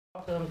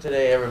Welcome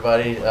today,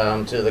 everybody,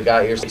 to the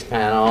Got Your Six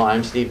panel.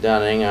 I'm Steve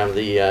Dunning. I'm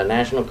the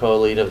National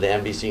Co-Lead of the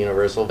NBC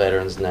Universal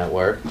Veterans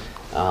Network.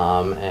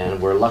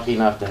 And we're lucky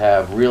enough to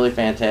have really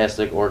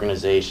fantastic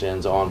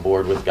organizations on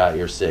board with Got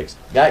Your Six.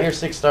 Got Your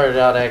Six started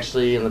out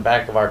actually in the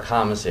back of our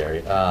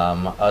commissary.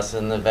 Us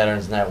and the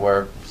Veterans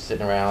Network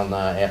sitting around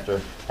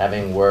after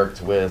having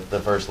worked with the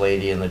First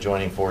Lady in the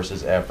Joining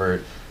Forces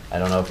effort. I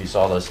don't know if you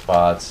saw those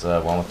spots,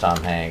 one with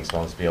Tom Hanks,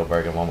 one with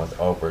Spielberg, and one with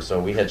Oprah.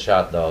 So we had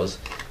shot those.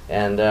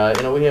 And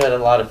we had a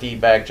lot of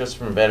feedback just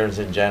from veterans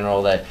in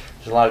general that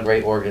there's a lot of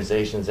great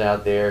organizations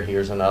out there.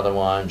 Here's another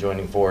one,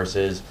 Joining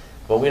Forces.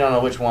 But we don't know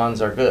which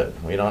ones are good.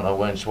 We don't know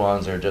which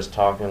ones are just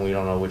talking. We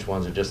don't know which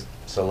ones are just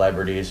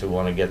celebrities who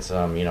want to get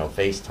some,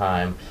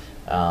 FaceTime.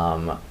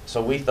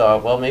 So we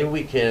thought, well, maybe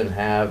we can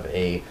have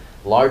a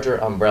larger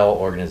umbrella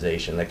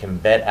organization that can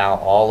vet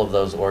out all of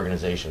those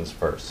organizations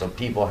first. So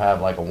people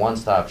have like a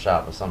one-stop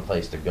shop of some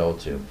place to go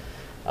to.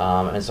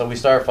 And so we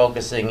started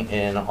focusing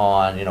in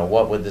on,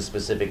 what would the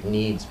specific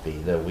needs be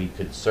that we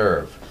could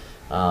serve.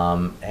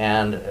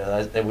 And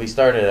we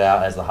started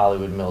out as the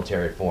Hollywood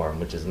Military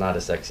Forum, which is not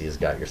as sexy as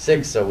Got Your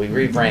Six, so we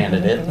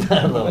rebranded it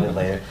a little bit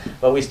later.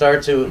 But we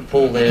started to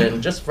pull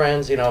in just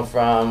friends,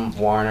 from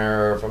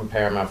Warner, from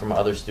Paramount, from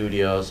other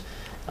studios.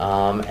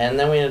 And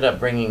then we ended up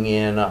bringing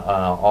in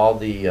all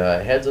the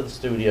heads of the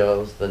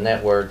studios, the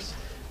networks,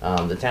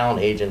 the talent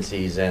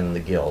agencies, and the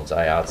guilds,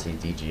 IATSE,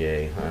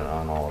 DGA,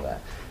 and all of that.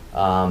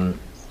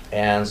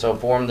 And so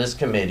form this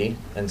committee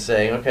and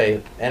say,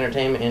 okay,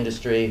 entertainment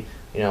industry,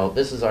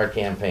 this is our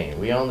campaign.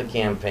 We own the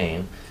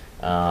campaign.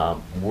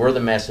 We're the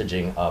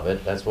messaging of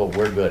it. That's what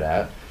we're good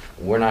at.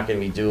 We're not going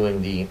to be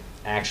doing the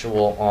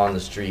actual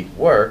on-the-street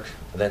work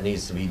that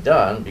needs to be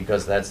done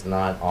because that's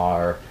not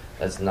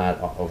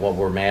what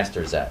we're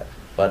masters at.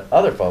 But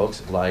other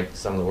folks, like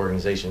some of the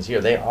organizations here,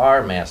 they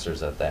are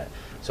masters at that.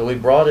 So we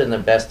brought in the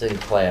best in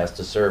class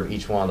to serve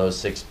each one of those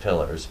 6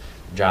 pillars: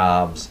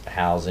 jobs,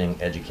 housing,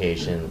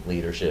 education,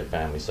 leadership,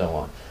 family,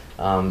 so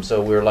on.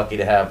 So we're lucky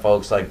to have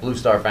folks like Blue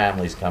Star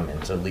Families come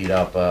in to lead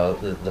up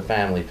the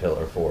family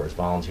pillar for us,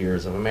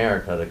 Volunteers of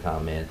America to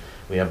come in.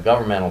 We have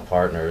governmental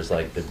partners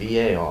like the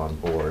VA on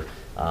board,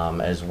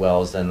 as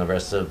well as then the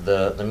rest of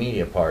the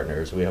media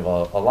partners. We have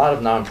a lot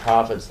of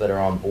nonprofits that are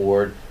on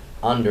board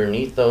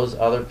underneath those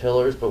other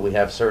pillars, but we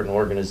have certain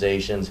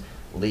organizations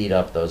lead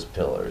up those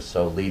pillars.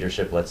 So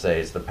leadership, let's say,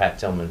 is the Pat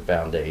Tillman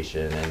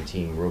Foundation and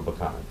Team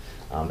Rubicon.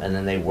 And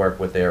then they work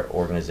with their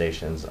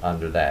organizations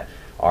under that.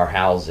 Our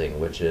housing,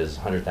 which is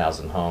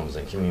 100,000 homes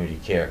and community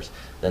cares,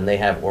 then they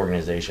have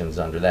organizations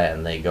under that,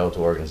 and they go to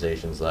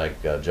organizations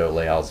like Joe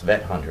Leal's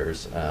Vet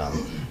Hunters.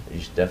 You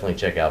should definitely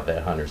check out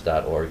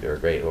vethunters.org. They're a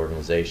great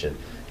organization.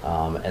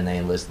 And they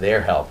enlist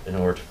their help in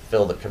order to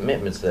fulfill the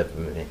commitments that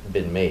have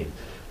been made.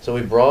 So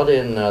we brought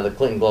in the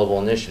Clinton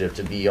Global Initiative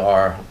to be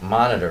our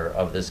monitor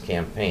of this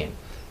campaign.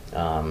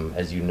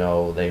 As you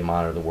know, they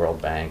monitor the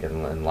World Bank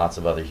and lots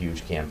of other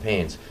huge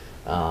campaigns.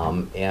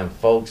 And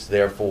folks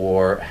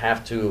therefore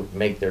have to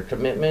make their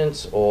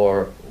commitments,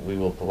 or we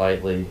will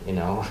politely,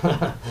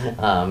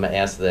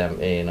 ask them,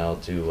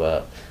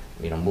 to,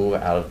 move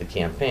out of the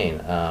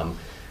campaign.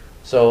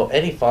 So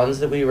any funds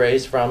that we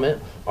raise from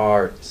it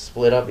are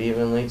split up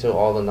evenly to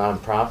all the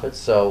nonprofits.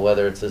 So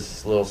whether it's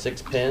this little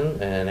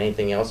 6-pin and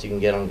anything else you can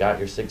get on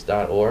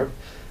gotyoursix.org,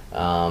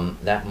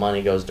 that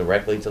money goes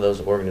directly to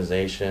those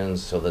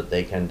organizations so that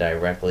they can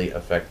directly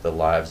affect the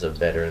lives of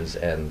veterans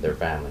and their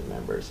family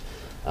members.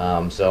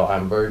 So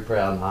I'm very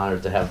proud and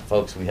honored to have the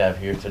folks we have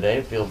here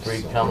today. Feel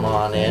free to come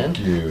on in,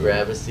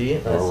 grab a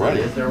seat. Let's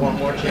see, is there one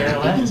more chair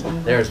left?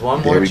 There's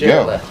one more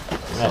chair left.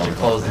 I should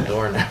close the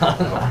door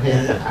now.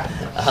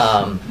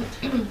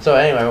 So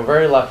anyway, we're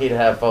very lucky to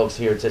have folks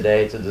here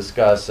today to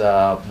discuss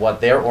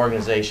what their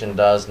organization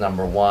does,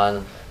 number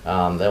one.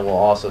 Then we'll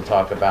also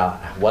talk about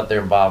what their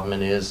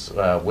involvement is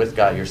with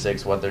Got Your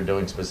Six, what they're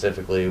doing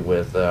specifically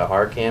with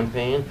our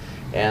campaign.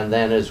 And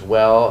then as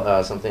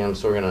well, something I'm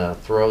sort of going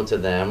to throw to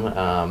them,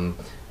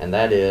 and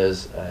that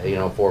is,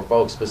 for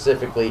folks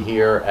specifically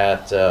here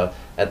at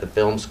the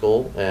film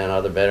school and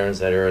other veterans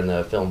that are in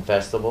the film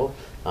festival,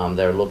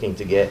 they're looking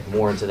to get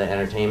more into the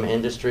entertainment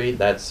industry.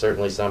 That's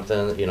certainly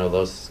something,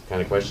 those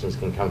kind of questions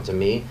can come to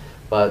me.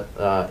 But,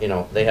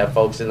 they have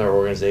folks in their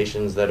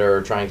organizations that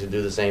are trying to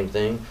do the same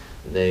thing.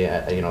 They,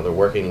 they're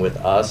working with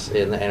us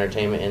in the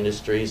entertainment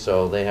industry,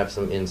 so they have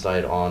some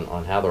insight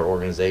on how their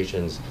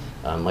organizations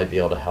might be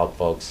able to help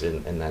folks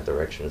in that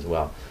direction as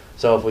well.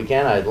 So if we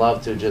can, I'd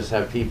love to just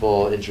have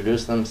people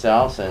introduce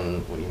themselves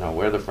and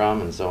where they're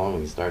from and so on.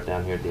 We can start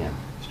down here at the end.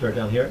 Start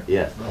down here?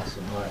 Yes.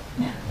 Awesome.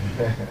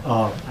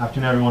 All right.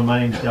 Afternoon, everyone. My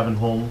name is Devin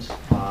Holmes.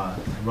 I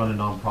run a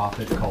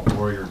nonprofit called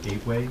Warrior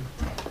Gateway.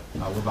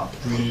 We're about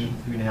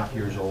 3.5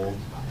 years old,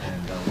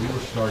 and we were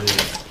started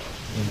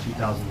in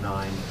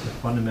 2009 to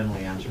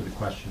fundamentally answer the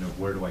question of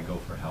where do I go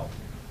for help.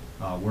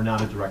 We're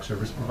not a direct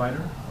service provider.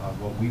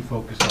 What we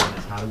focus on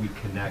is how do we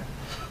connect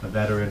a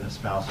veteran, a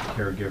spouse, a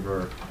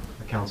caregiver,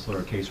 a counselor,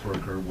 a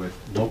caseworker with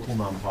local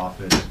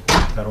nonprofits,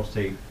 federal,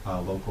 state,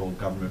 local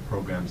government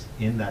programs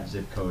in that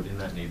zip code, in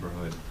that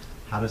neighborhood.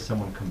 how does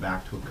someone come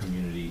back to a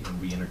community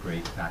and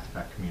reintegrate back to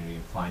that community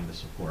and find the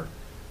support?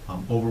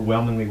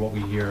 Overwhelmingly, what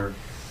we hear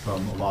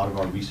from a lot of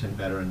our recent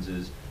veterans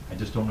is, I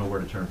just don't know where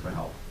to turn for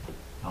help.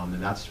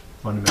 And that's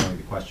fundamentally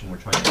the question we're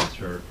trying to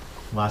answer. In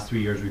the last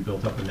 3 years, we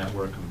built up a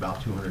network of about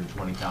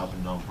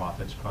 220,000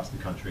 nonprofits across the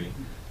country,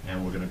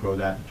 and we're going to grow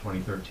that in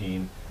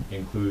 2013. It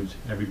includes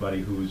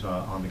everybody who's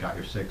on the Got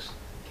Your Six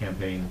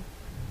campaign,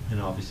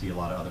 and obviously a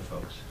lot of other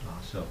folks.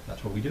 So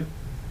that's what we do.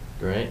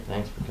 Great,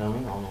 thanks for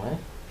coming all the way.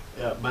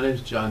 Yeah, my name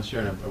is John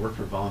Sharon. I work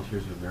for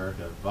Volunteers of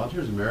America.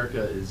 Volunteers of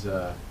America is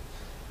a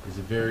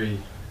very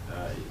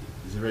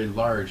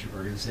large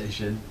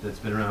organization that's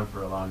been around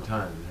for a long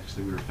time.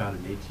 Actually, we were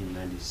founded in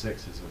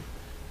 1896 as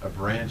a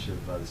branch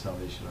of the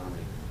Salvation Army.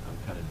 I'm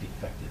kind of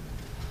defected.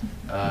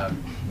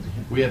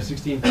 We have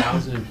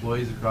 16,000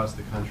 employees across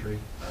the country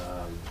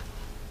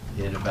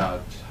in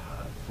about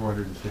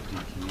 450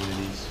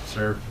 communities,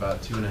 serve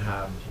about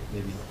 2.5,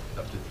 maybe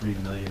up to 3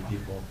 million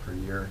people per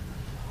year.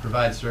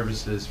 Provide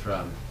services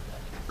from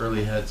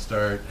early Head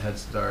Start,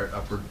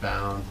 Upward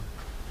Bound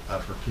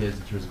for kids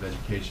in terms of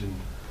education.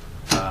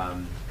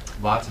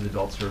 Lots of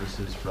adult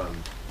services from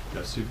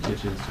soup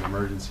kitchens to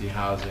emergency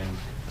housing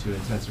to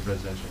intensive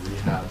residential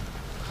rehab.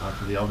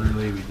 For the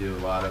elderly, we do a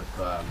lot of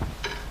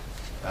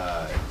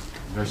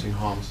nursing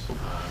homes.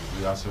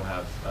 We also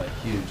have a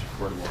huge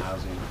affordable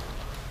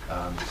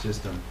housing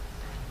system.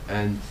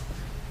 And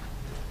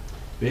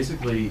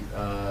basically,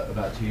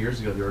 about 2 years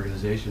ago, the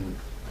organization,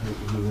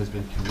 who has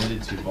been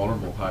committed to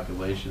vulnerable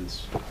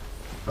populations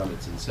from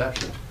its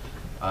inception,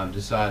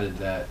 decided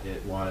that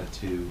it wanted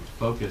to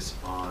focus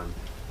on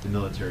the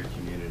military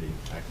community,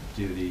 active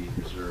duty,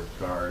 reserve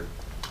guard,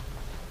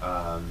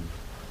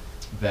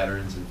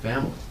 veterans and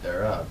families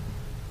thereof.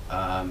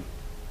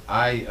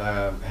 I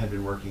had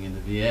been working in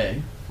the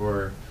VA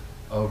for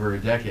over a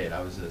decade.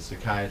 I was a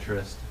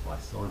psychiatrist, well, I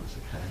still am a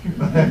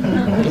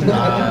psychiatrist,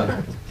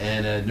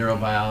 and a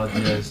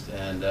neurobiologist,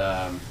 and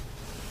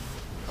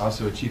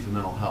also a chief of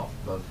mental health,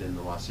 both in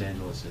the Los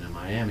Angeles and in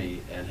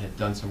Miami, and had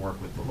done some work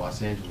with the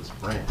Los Angeles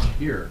branch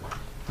here,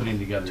 putting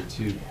together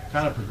 2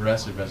 kind of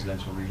progressive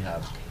residential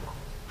rehab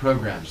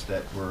programs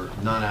that were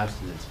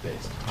non-abstinence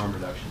based, harm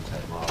reduction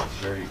type models,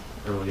 very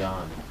early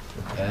on.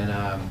 And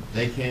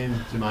they came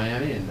to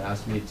Miami and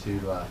asked me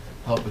to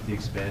help with the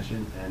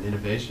expansion and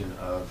innovation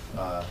of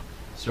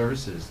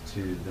services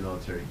to the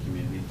military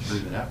community through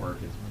the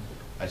network. And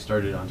I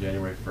started on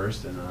January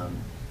 1st, and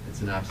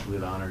it's an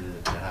absolute honor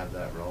to have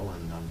that role,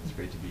 and it's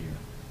great to be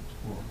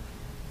here.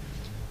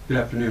 Good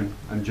afternoon.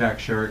 I'm Jack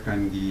Sherrick.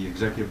 I'm the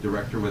Executive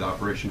Director with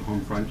Operation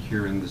Homefront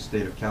here in the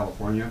state of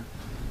California.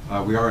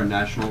 We are a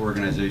national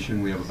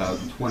organization. We have about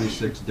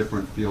 26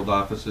 different field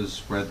offices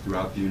spread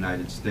throughout the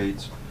United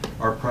States.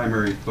 Our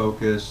primary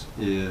focus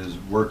is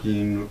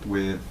working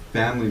with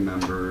family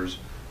members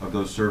of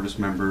those service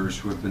members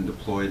who have been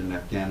deployed in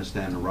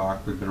Afghanistan and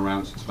Iraq. We've been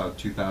around since about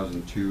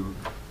 2002,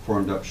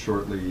 formed up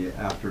shortly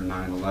after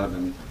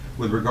 9/11.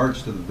 With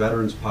regards to the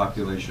veterans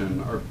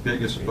population, our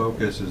biggest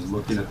focus is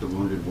looking at the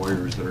wounded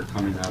warriors that are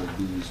coming out of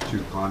these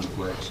 2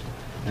 conflicts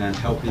and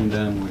helping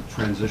them with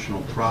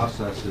transitional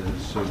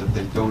processes so that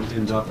they don't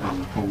end up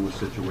in homeless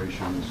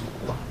situations.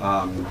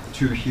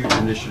 2 huge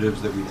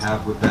initiatives that we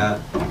have with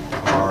that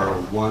are,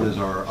 one is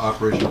our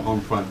Operation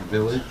Homefront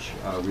Village.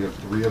 We have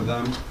 3 of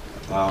them.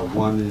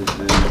 One is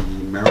in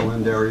the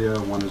Maryland area,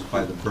 one is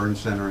by the Burn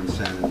Center in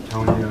San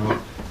Antonio,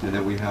 and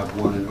then we have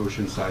one in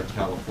Oceanside,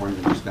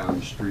 California, just down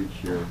the street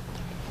here.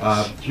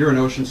 Here in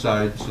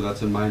Oceanside, so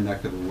that's in my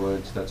neck of the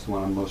woods, that's the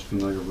one I'm most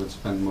familiar with,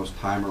 spend most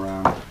time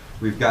around.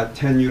 We've got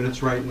 10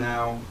 units right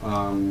now.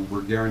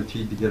 We're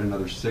guaranteed to get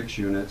another 6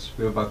 units.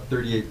 We have about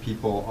 38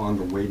 people on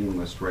the waiting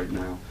list right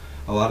now.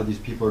 A lot of these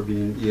people are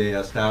being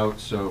EAS'd out,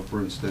 so for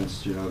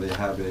instance, they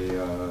have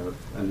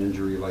an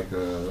injury like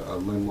a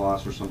limb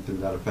loss or something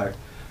to that effect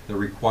that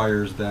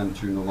requires them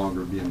to no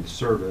longer be in the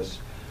service.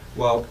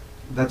 Well,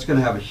 that's going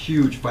to have a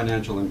huge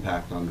financial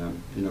impact on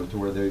them, to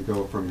where they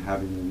go from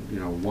having,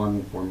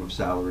 one form of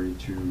salary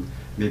to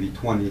maybe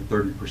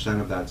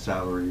 20–30% of that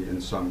salary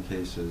in some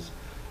cases.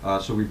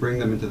 So we bring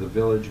them into the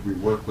village, we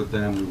work with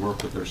them, we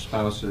work with their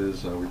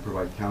spouses, we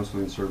provide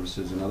counseling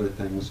services and other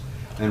things,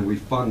 and we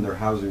fund their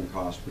housing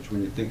cost, which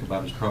when you think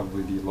about is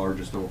probably the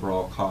largest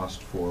overall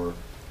cost for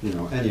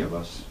any of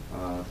us.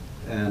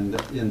 And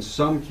in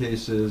some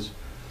cases,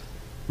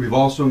 we've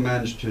also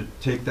managed to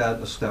take that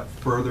a step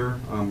further.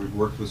 We've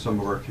worked with some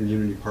of our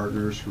community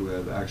partners who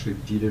have actually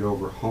deeded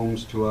over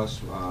homes to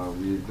us.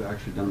 We've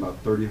actually done about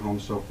 30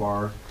 homes so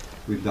far.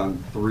 We've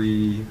done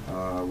 3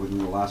 within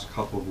the last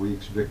couple of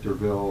weeks,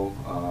 Victorville,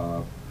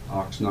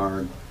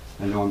 Oxnard.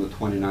 I know on the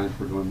 29th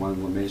we're doing one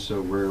in La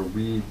Mesa, where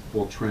we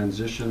will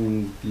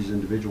transition these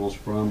individuals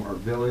from our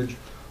village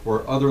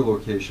or other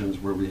locations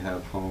where we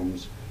have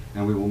homes,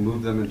 and we will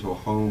move them into a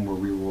home where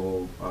we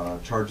will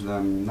charge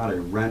them, not a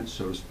rent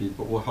so to speak,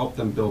 but we'll help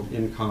them build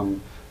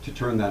income to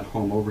turn that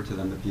home over to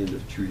them at the end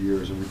of 2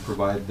 years, and we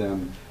provide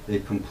them a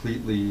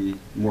completely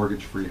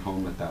mortgage-free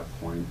home at that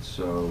point.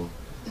 So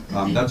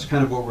That's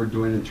kind of what we're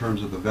doing in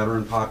terms of the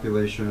veteran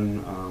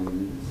population.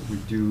 We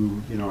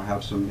do,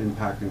 have some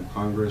impact in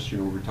Congress. We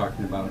were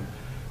talking about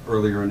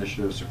earlier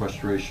initiatives.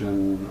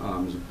 Sequestration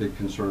is a big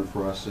concern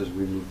for us as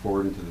we move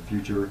forward into the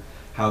future.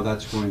 How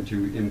that's going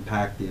to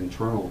impact the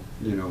internal,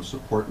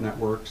 support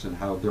networks and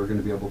how they're going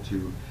to be able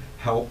to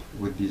help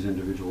with these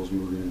individuals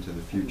moving into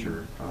the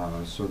future.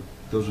 So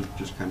those are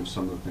just kind of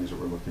some of the things that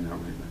we're looking at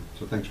right now.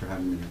 So thanks for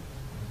having me here.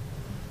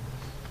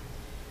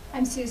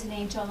 I'm Susan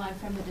Angel. I'm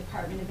from the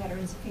Department of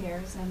Veterans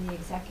Affairs. I'm the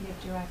Executive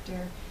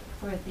Director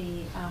for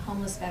the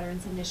Homeless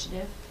Veterans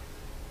Initiative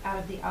out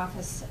of the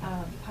Office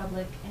of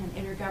Public and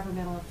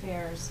Intergovernmental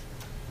Affairs.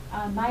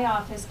 My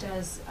office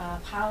does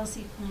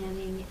policy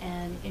planning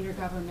and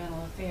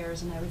intergovernmental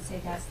affairs, and I would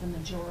say that's the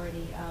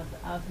majority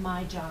of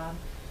my job.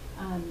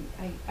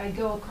 I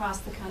go across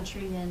the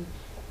country and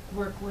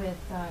work with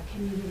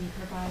community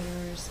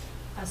providers,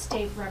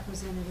 state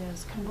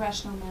representatives,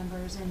 congressional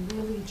members, and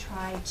really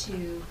try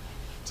to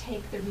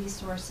take the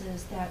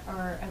resources that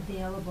are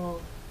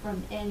available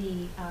from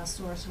any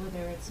source,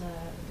 whether it's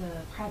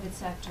the private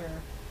sector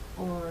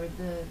or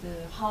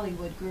the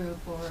Hollywood group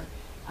or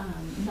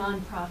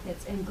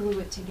nonprofits, and glue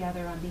it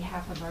together on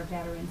behalf of our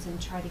veterans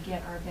and try to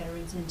get our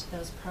veterans into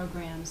those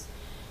programs.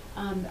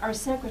 Our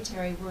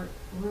secretary, we're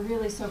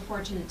really so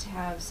fortunate to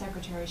have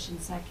Secretary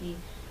Shinseki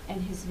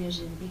and his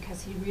vision,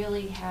 because he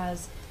really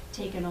has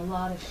taken a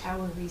lot of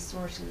our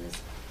resources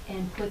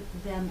and put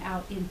them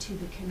out into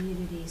the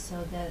community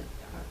so that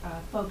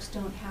folks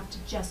don't have to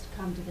just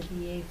come to the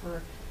VA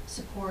for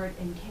support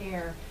and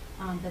care,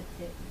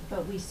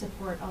 but we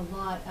support a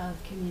lot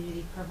of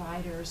community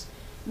providers.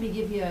 Let me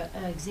give you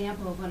an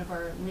example of one of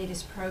our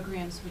latest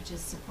programs, which is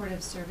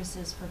supportive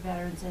services for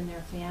veterans and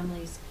their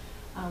families.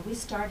 We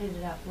started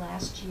it up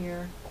last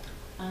year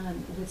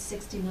with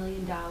 $60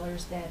 million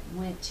that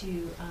went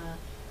to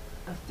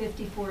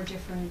 54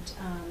 different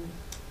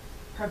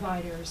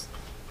providers,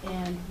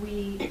 and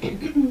we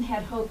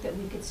had hoped that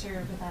we could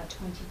serve about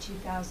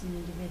 22,000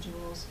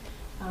 individuals.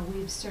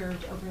 We've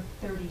served over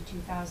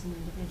 32,000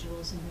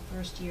 individuals in the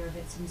first year of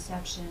its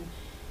inception.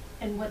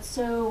 And what's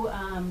so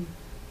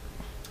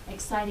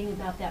exciting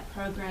about that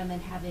program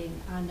and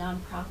having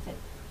nonprofit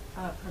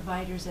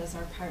providers as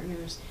our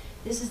partners,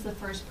 this is the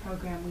first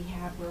program we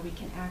have where we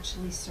can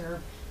actually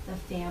serve the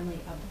family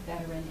of the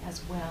veteran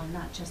as well,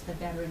 not just the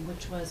veteran,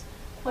 which was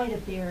quite a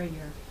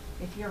barrier.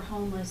 If you're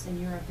homeless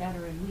and you're a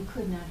veteran, we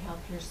could not help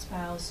your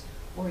spouse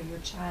or your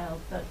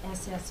child, but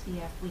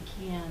SSVF we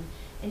can.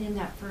 And in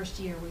that first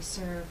year, we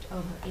served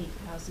over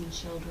 8,000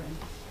 children.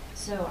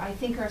 So I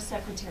think our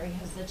secretary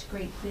has such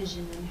great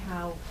vision in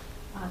how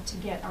to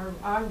get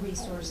our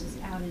resources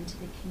out into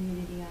the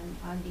community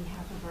on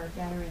behalf of our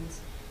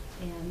veterans.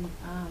 And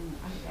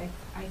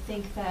I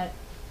think that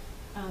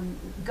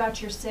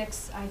Got Your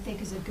Six, I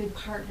think, is a good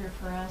partner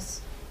for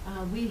us.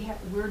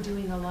 We're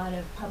doing a lot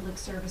of public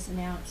service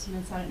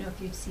announcements. I don't know if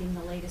you've seen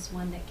the latest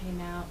one that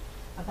came out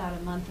about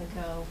a month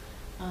ago.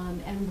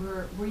 And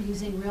we're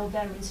using real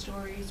veteran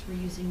stories. We're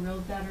using real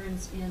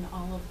veterans in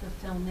all of the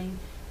filming.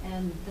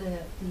 And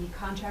the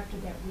contractor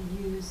that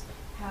we use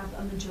have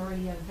a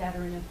majority of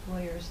veteran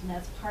employers, and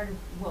that's part of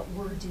what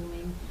we're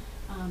doing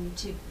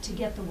to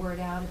get the word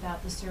out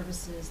about the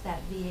services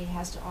that VA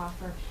has to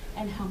offer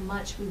and how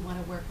much we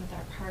want to work with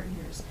our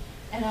partners.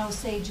 And I'll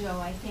say, Joe,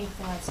 I think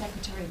that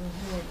Secretary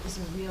LaHood is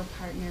a real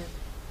partner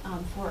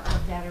for our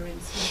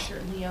veterans. He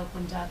certainly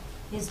opened up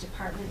his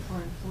Department for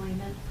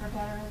Employment for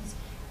veterans,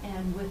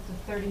 and with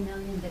the $30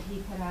 million that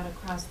he put out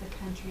across the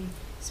country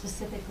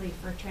specifically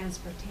for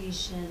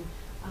transportation,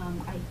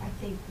 I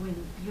think when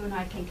you and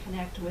I can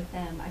connect with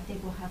them, I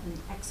think we'll have an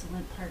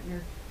excellent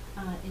partner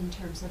in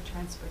terms of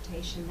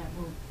transportation that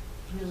will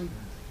really,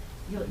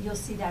 you'll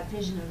see that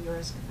vision of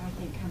yours, I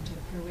think, come to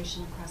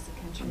fruition across the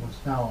country. Well,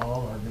 it's now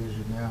all our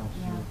vision now.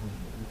 So Yeah.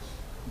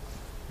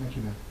 thank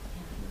you, ma'am.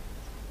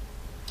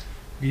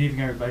 Good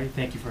evening, everybody.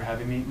 Thank you for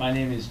having me. My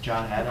name is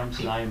John Adams,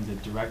 and I am the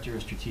Director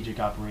of Strategic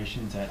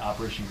Operations at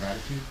Operation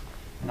Gratitude.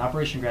 And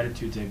Operation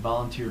Gratitude is a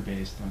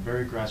volunteer-based and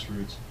very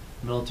grassroots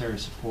military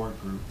support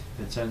group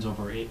that sends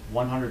over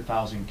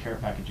 100,000 care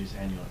packages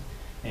annually.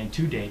 And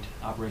to date,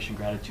 Operation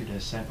Gratitude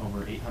has sent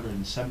over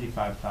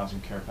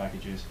 875,000 care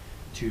packages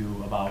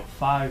to about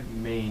 5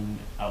 main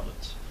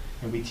outlets.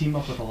 And we team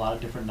up with a lot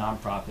of different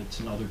nonprofits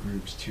and other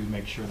groups to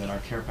make sure that our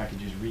care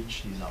packages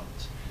reach these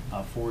outlets.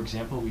 For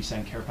example, we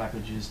send care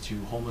packages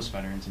to homeless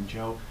veterans, and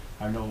Joe,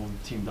 I know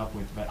we've teamed up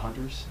with Vet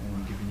Hunters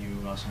and given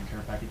you some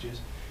care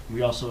packages.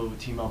 We also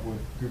team up with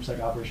groups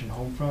like Operation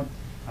Homefront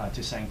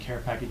to send care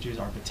packages,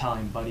 our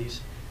battalion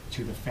buddies,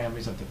 to the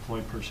families of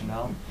deployed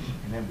personnel,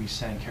 and then we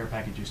send care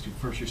packages to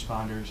first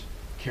responders,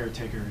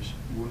 caretakers,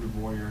 wounded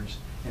warriors,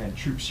 and then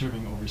troops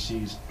serving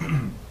overseas,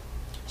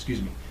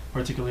 excuse me,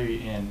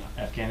 particularly in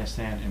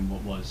Afghanistan and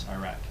what was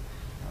Iraq.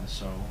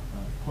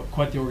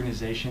 Quite the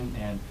organization,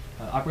 and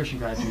Operation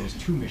Gratitude has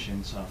 2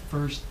 missions.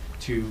 First,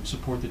 to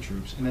support the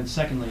troops, and then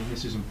secondly,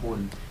 this is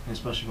important, and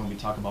especially when we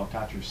talk about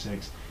Got Your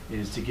Six,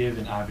 is to give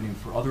an avenue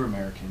for other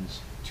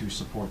Americans to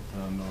support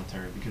the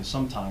military, because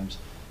sometimes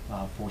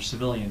for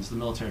civilians, the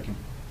military can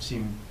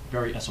seem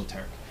very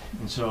esoteric.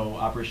 And so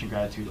Operation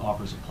Gratitude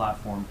offers a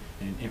platform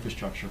and an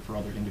infrastructure for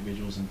other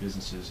individuals and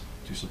businesses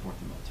to support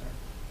the military.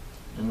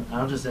 And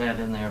I'll just add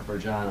in there for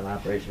John on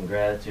Operation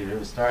Gratitude, it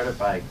was started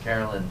by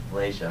Carolyn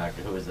Blashak,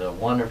 who is a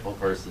wonderful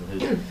person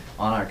who's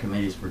on our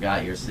committees for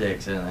Got Your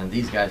Six, and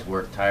these guys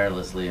work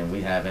tirelessly, and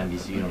we have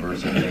NBC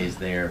Universal Days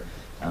there,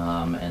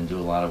 and do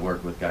a lot of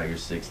work with Got Your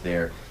Six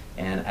there.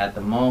 And at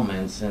the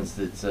moment, since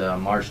it's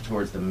marched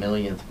towards the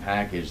 1,000,000th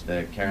package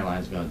that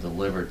Caroline's going to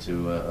deliver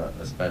to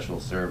a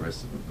special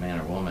service man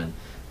or woman,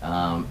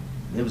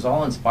 it was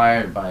all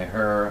inspired by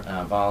her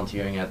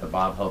volunteering at the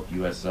Bob Hope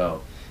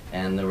USO.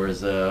 And there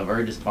was a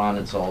very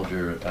despondent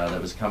soldier that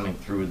was coming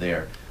through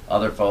there.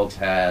 Other folks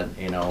had,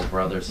 you know,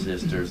 brothers,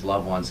 sisters,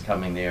 loved ones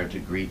coming there to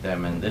greet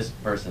them, and this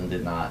person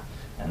did not.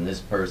 And this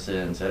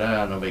person said,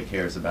 "Oh, nobody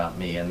cares about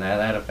me," and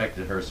that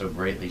affected her so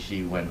greatly.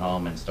 She went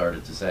home and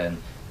started to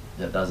send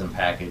a dozen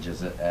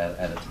packages at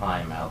a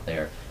time out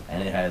there,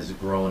 and it has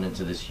grown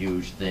into this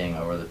huge thing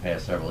over the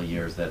past several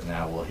years that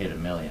now will hit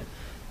 1,000,000.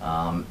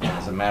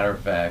 As a matter of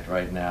fact,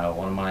 right now,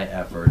 one of my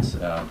efforts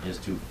is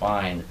to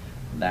find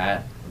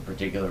that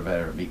particular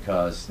veteran,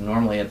 because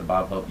normally at the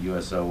Bob Hope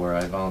USO, where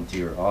I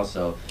volunteer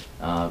also,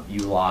 you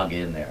log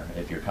in there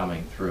if you're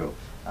coming through.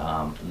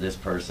 This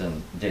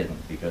person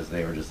didn't, because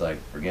they were just like,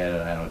 forget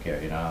it, I don't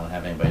care, you know, I don't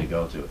have anybody to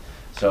go to.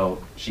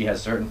 So she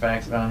has certain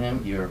facts about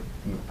him. You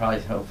probably,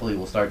 hopefully,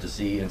 will start to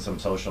see in some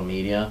social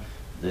media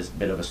this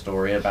bit of a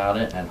story about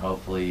it, and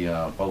hopefully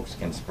folks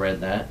can spread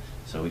that,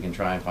 so we can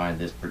try and find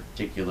this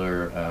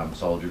particular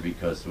soldier,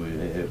 because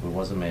it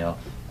was a male,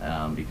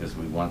 because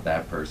we want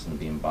that person to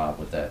be involved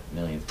with that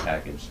 1,000,000th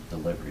package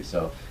delivery.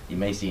 So you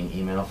may see an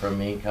email from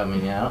me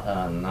coming out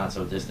in not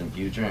so distant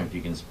future, and if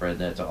you can spread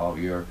that to all of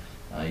your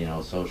you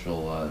know,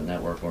 social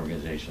network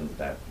organizations,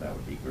 that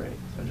would be great.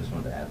 So I just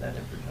wanted to add that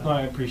in for John. No,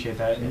 I appreciate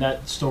that. And Yeah.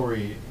 that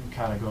story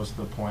kind of goes to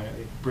the point.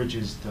 It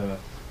bridges the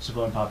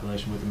civilian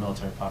population with the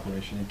military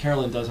population. And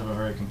Carolyn does have a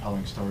very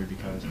compelling story,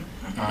 because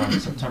on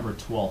September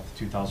 12th,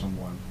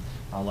 2001,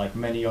 like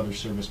many other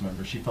service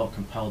members, she felt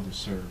compelled to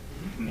serve.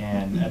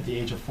 And at the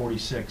age of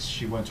 46,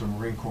 she went to a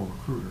Marine Corps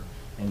recruiter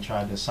and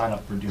tried to sign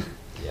up for duty.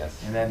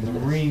 Yes. And then the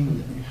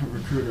Marine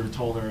recruiter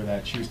told her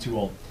that she was too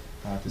old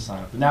to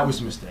sign up. And that was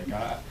a mistake.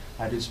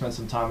 I did spend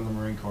some time in the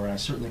Marine Corps, and I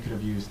certainly could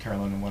have used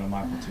Carolyn in one of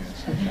my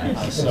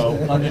platoons. So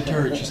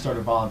undeterred, she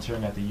started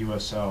volunteering at the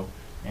USO,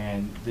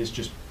 and this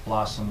just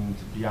blossomed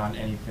beyond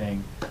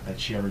anything that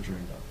she ever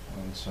dreamed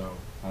of. And so,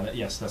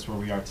 yes, that's where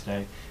we are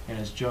today. And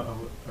as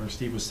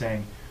Steve was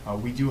saying,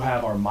 we do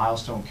have our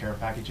milestone care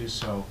packages.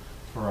 So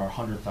for our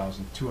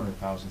 100,000,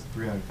 200,000,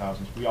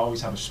 300,000, we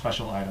always have a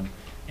special item.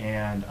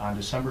 And on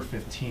December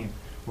 15th,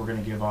 we're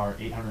going to give our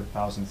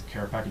 800,000th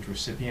care package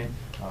recipient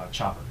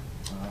chopper,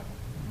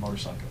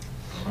 motorcycle.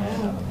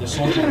 And the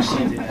soldier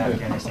received it in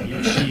Afghanistan. He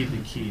received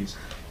the keys.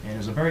 And it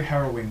was a very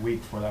harrowing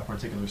week for that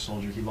particular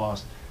soldier. He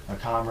lost a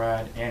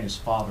comrade and his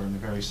father in the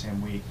very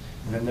same week.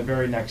 And then the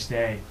very next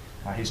day,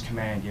 his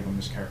command gave him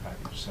this care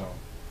package. So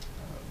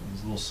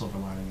there's a little silver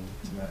lining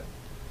to that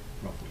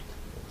rough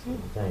week.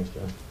 Thanks,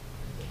 John.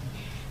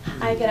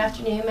 Hi, good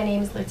afternoon. My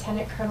name is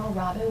Lieutenant Colonel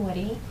Robin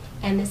Woody,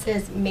 and this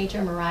is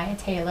Major Mariah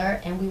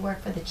Taylor, and we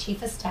work for the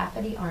Chief of Staff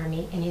of the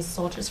Army in his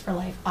Soldiers for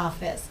Life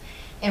office.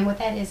 And what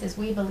that is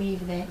we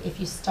believe that if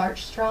you start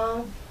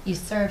strong, you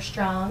serve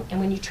strong,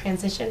 and when you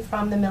transition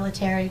from the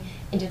military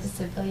into the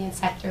civilian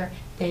sector,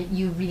 that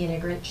you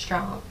reintegrate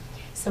strong.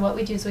 So what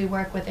we do is we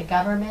work with the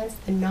governments,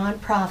 the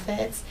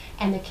nonprofits,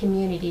 and the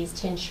communities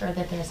to ensure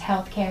that there's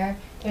health care,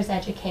 there's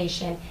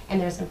education, and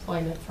there's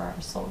employment for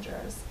our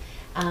soldiers.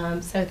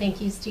 So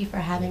thank you, Steve, for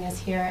having us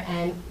here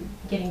and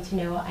getting to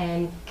know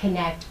and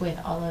connect with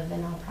all of the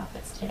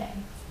nonprofits today.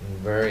 I'm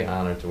very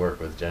honored to work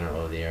with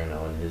General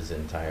Odierno and his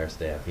entire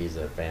staff. He's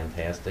a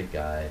fantastic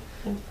guy.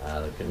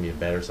 There couldn't be a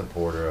better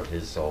supporter of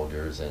his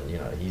soldiers, and you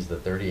know, he's the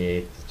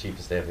 38th Chief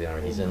of Staff of the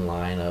Army. He's in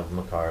line of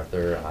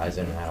MacArthur,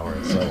 Eisenhower,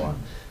 and so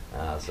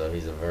on. So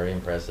he's a very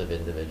impressive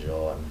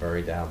individual and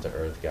very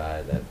down-to-earth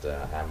guy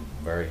that I'm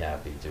very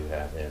happy to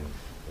have him,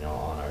 you know,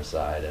 on our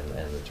side, and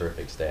the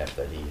terrific staff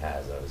that he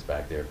has. I was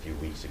back there a few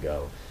weeks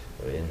ago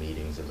in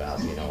meetings about,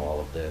 you know,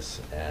 all of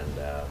this, and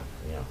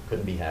you know,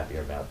 couldn't be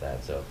happier about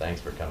that. So thanks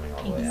for coming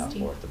all the way out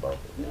for it to both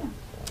of you.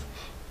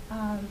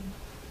 Yeah.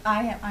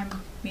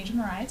 I'm Major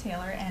Mariah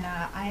Taylor, and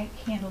I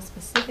handle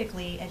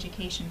specifically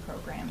education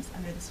programs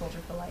under the Soldier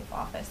for Life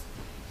office.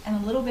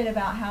 And a little bit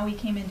about how we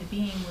came into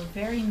being. We're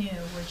very new.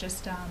 We're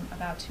just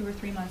about 2 or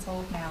 3 months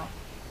old now.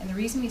 And the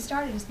reason we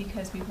started is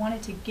because we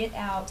wanted to get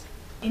out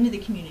into the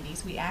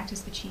communities. We act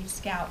as the Chief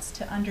Scouts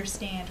to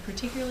understand,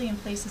 particularly in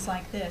places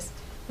like this,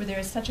 where there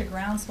is such a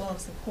groundswell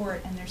of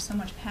support and there's so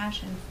much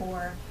passion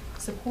for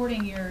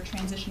supporting your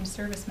transition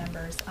service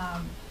members,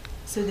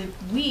 so that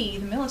we,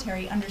 the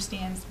military,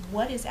 understands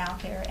what is out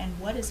there and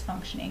what is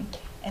functioning.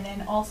 And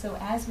then also,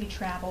 as we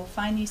travel,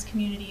 find these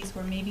communities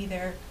where maybe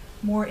they're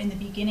more in the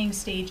beginning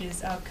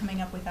stages of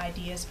coming up with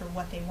ideas for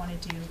what they want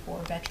to do for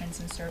veterans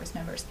and service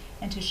members,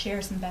 and to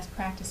share some best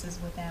practices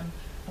with them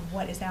of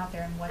what is out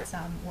there and what's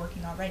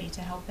working already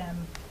to help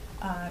them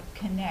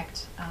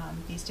connect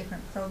these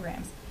different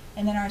programs.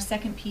 And then our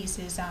second piece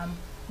is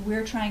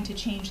we're trying to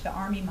change the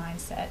Army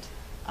mindset,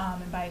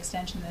 and by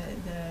extension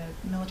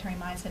the military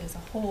mindset as a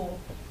whole,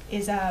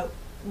 is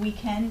we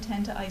can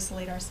tend to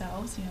isolate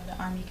ourselves. You know,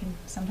 the Army can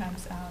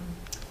sometimes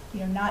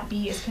not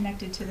be as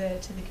connected to the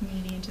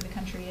community and to the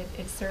country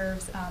it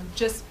serves,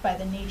 just by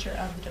the nature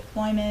of the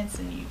deployments,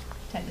 and you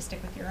tend to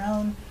stick with your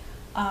own.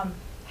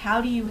 How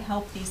do you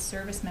help these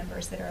service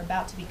members that are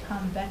about to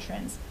become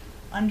veterans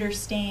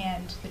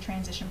understand the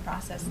transition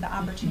process, the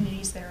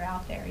opportunities that are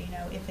out there? You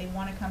know, if they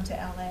want to come to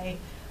LA,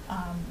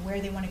 where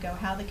they want to go,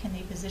 how can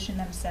they position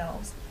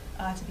themselves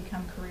to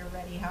become career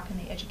ready? How can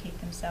they educate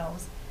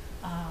themselves,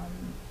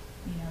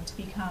 to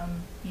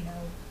become,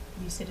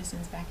 these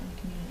citizens back in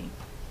the community?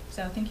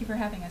 So thank you for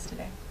having us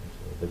today.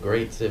 The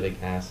great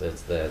civic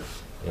assets that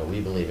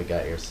we believe at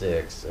Got Your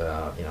Six,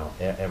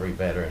 every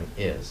veteran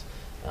is.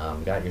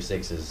 Got Your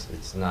Six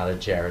it's not a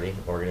charity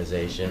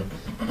organization.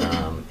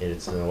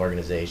 It's an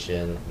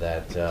organization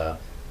that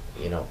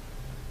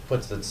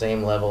puts the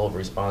same level of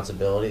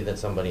responsibility that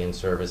somebody in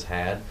service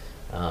had,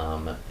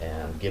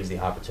 and gives the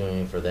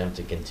opportunity for them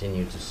to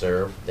continue to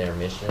serve their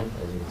mission.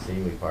 As you can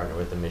see, we partner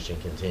with the Mission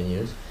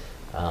Continues,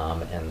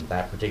 and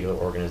that particular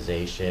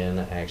organization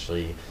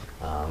actually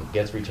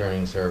gets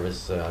returning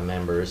service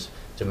members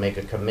to make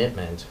a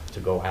commitment to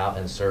go out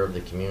and serve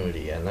the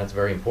community. And that's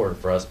very important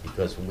for us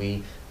because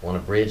we want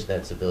to bridge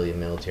that civilian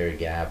military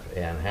gap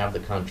and have the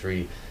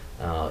country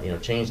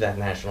change that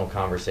national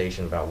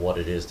conversation about what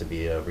it is to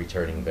be a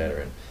returning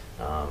veteran.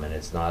 And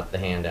it's not the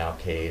handout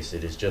case.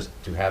 It is just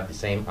to have the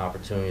same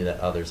opportunity that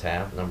others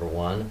have, number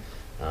one,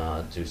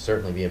 to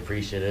certainly be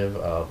appreciative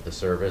of the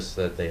service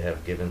that they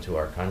have given to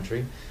our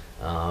country.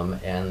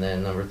 And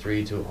then number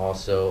three, to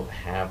also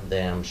have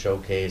them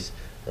showcase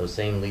those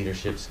same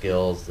leadership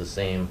skills, the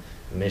same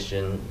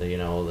mission,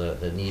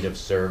 the need of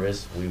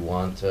service. We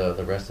want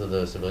the rest of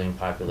the civilian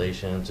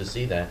population to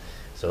see that,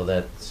 so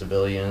that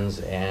civilians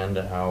and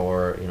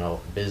our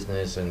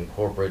business and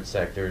corporate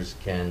sectors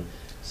can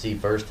see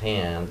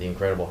firsthand the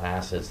incredible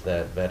assets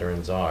that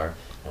veterans are,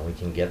 and we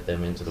can get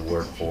them into the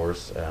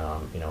workforce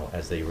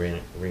as they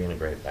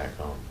reintegrate back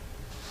home.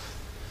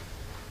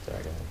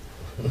 Sorry, go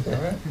ahead.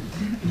 All right.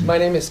 My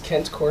name is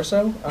Kent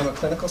Corso. I'm a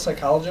clinical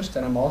psychologist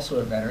and I'm also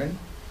a veteran.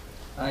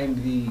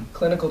 I'm the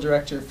clinical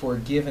director for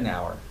Give an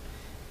Hour.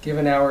 Give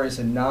an Hour is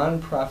a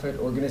non-profit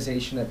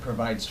organization that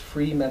provides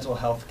free mental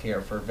health care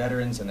for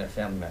veterans and their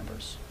family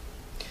members.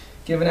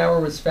 Give an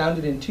Hour was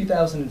founded in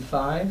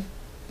 2005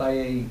 by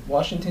a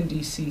Washington,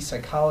 D.C.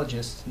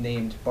 psychologist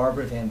named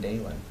Barbara Van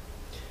Dalen.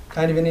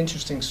 Kind of an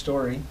interesting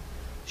story.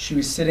 She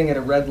was sitting at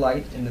a red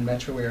light in the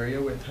metro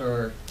area with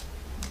her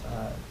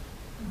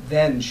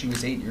then she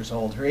was 8 years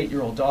old, her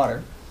 8-year-old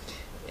daughter,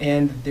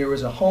 and there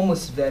was a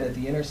homeless vet at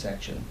the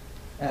intersection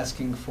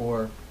asking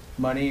for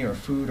money or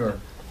food or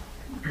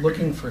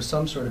looking for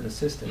some sort of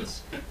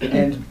assistance.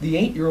 And the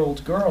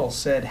 8-year-old girl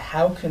said,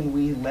 "How can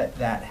we let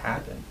that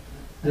happen?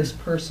 This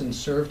person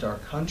served our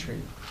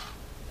country,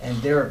 and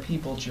there are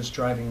people just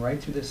driving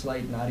right through this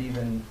light, not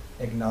even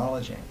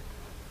acknowledging."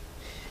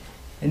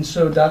 And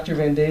so Dr.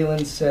 Van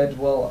Dalen said,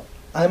 "Well,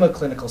 I'm a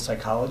clinical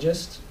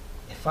psychologist.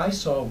 If I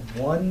saw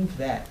one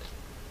vet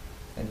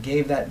and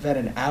gave that vet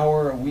an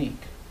hour a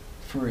week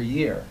for a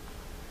year,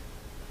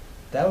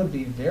 that would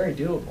be very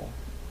doable.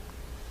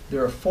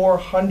 There are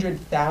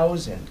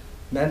 400,000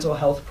 mental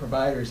health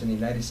providers in the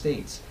United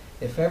States.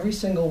 If every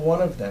single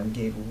one of them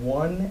gave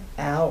 1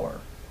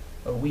 hour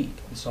a week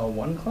and saw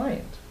one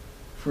client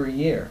for a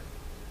year,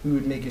 we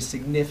would make a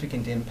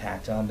significant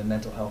impact on the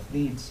mental health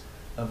needs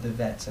of the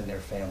vets and their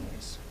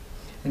families."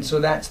 And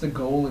so that's the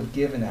goal of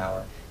Give an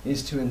Hour,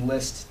 is to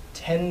enlist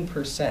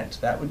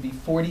 10%, that would be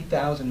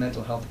 40,000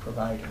 mental health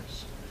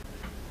providers,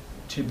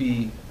 to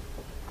be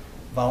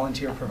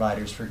volunteer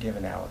providers for Give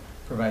an Hour,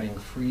 providing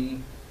free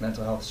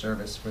mental health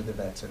service for the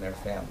vets and their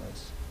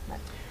families.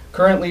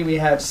 Currently we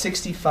have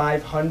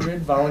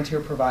 6,500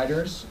 volunteer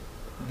providers.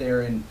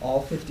 They're in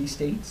all 50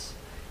 states,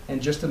 and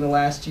just in the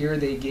last year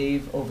they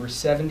gave over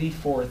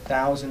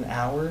 74,000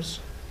 hours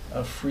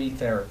of free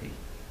therapy,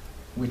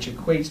 which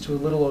equates to a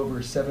little over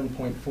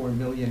 $7.4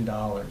 million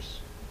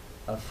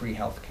of free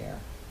health care.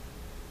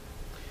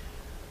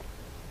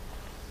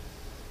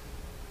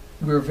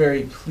 We're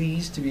very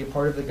pleased to be a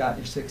part of the Got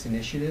Your Six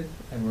initiative,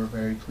 and we're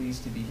very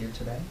pleased to be here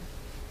today.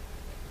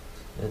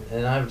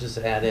 And I would just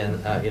add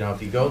in,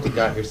 if you go to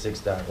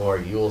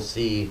gotyoursix.org, you will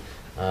see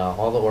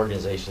all the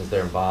organizations that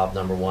are involved,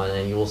 number one,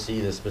 and you will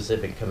see the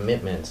specific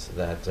commitments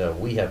that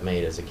we have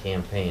made as a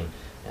campaign,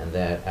 and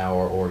that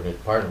our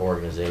partner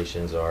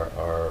organizations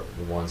are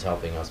the ones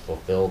helping us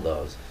fulfill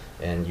those.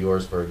 And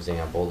yours, for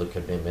example, the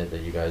commitment that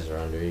you guys are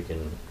under, you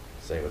can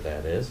say what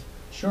that is.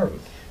 Sure.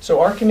 So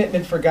our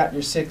commitment for Got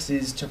Your Six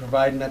is to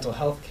provide mental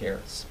health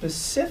care.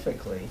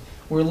 Specifically,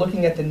 we're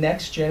looking at the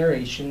next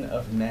generation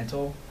of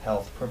mental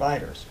health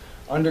providers,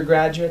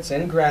 undergraduates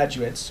and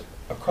graduates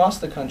across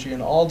the country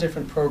in all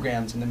different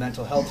programs in the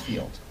mental health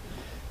field.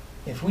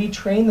 If we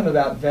train them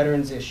about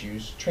veterans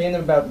issues, train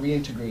them about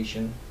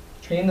reintegration,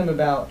 train them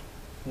about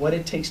what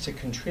it takes to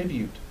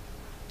contribute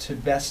to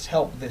best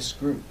help this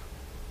group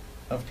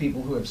of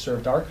people who have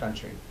served our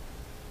country,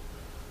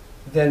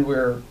 then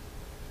we're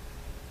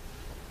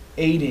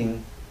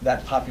aiding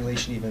that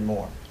population even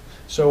more.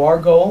 So our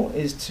goal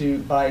is to,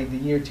 by the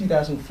year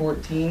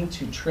 2014,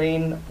 to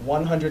train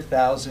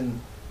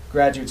 100,000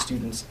 graduate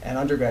students and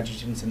undergraduate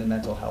students in the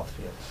mental health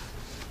field.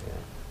 Yeah.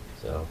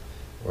 So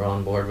we're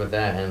on board with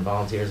that. And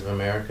Volunteers of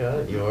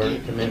America, your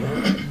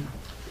commitment?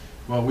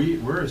 Well,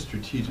 we're a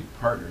strategic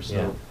partner, so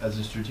Yeah. as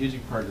a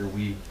strategic partner,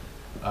 we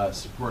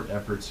support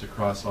efforts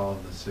across all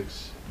of the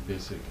 6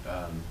 basic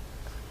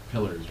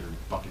pillars or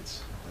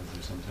buckets, as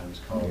they're sometimes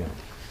called.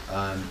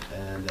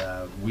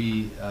 Yeah.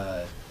 We,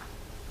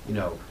 you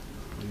know,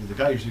 the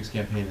Got Your 6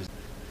 campaign is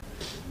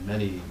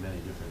many, many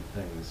different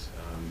things.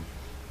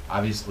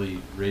 Obviously,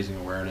 raising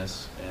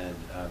awareness and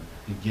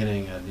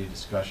beginning a new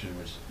discussion,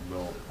 which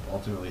will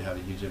ultimately have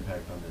a huge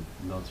impact on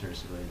the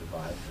military-civilian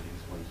divide. I think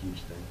is one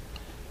huge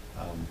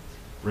thing.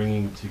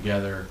 Bringing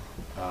together,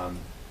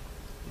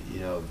 you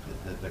know,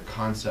 the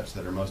concepts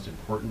that are most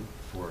important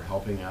for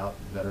helping out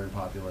the veteran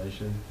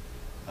population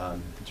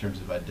in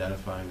terms of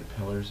identifying the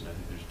pillars, and I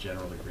think there's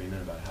general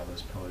agreement about how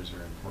those pillars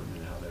are important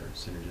and how they're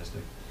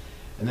synergistic.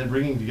 And then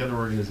bringing together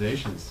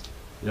organizations.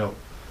 You know,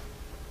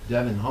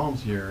 Devin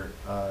Holmes here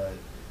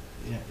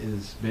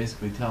is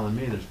basically telling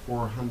me there's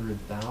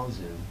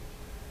 400,000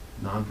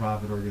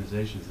 nonprofit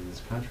organizations in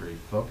this country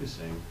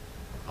focusing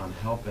on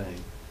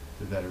helping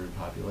the veteran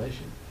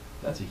population.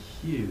 That's a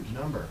huge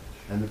number.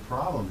 And the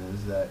problem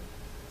is that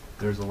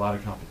there's a lot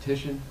of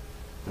competition,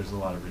 there's a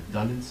lot of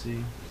redundancy,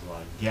 there's a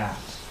lot of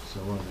gaps. So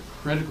one of the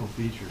critical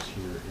features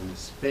here in this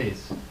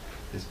space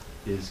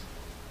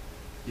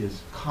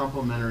is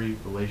complementary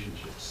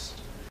relationships,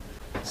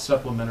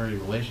 supplementary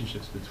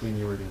relationships between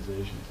the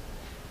organizations.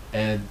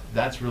 And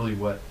that's really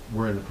what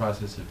we're in the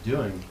process of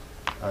doing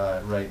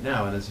right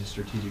now. And as a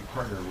strategic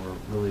partner,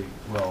 we're really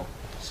well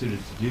suited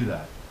to do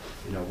that.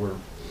 You know, we're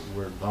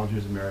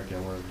Volunteers of America,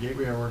 and we're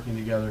Gateway are working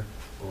together.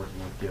 We're working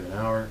with Give an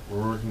Hour.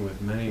 We're working with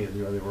many of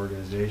the other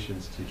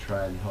organizations to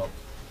try and help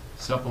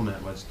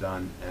supplement what's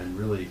done and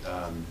really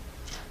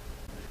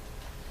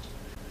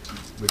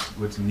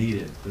what's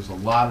needed. There's a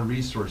lot of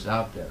resource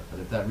out there, but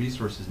if that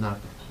resource is not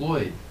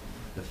deployed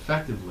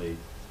effectively,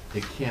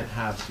 it can't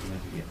have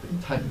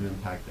the type of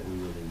impact that we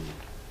really need.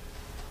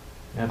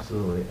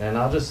 Absolutely. And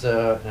I'll just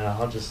go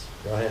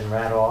ahead and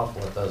rattle off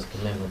what those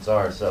commitments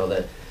are, so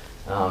that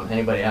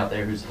anybody out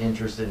there who's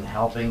interested in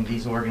helping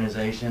these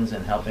organizations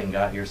and helping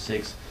Got Your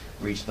 6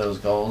 reach those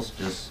goals,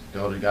 just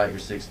go to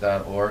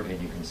gotyour6.org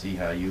and you can see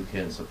how you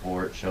can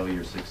support, show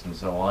your 6, and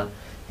so on.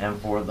 And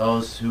for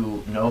those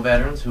who know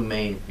veterans who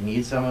may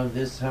need some of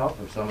this help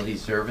or some of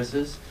these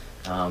services,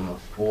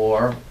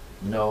 or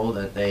know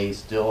that they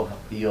still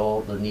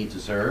feel the need to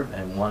serve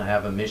and want to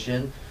have a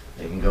mission,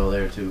 they can go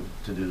there to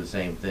do the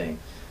same thing.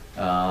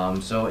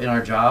 So in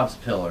our jobs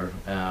pillar,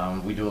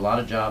 we do a lot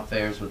of job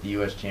fairs with the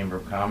U.S. Chamber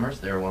of Commerce.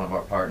 They're one of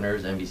our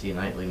partners. NBC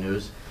Nightly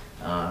News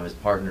has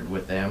partnered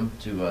with them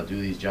to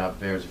do these job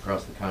fairs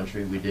across the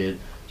country. We did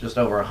just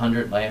over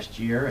 100 last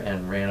year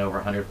and ran over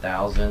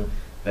 100,000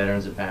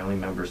 veterans and family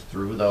members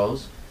through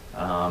those.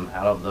 Out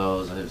of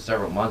those,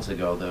 several months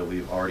ago, that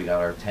we've already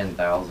got our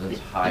 10,000th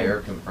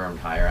hire, confirmed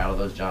hire out of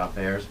those job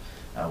fairs.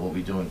 We'll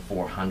be doing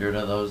 400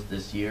 of those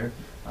this year.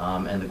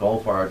 And the goal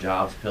for our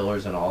jobs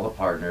pillars and all the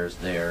partners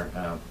there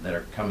that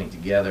are coming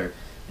together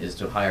is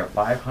to hire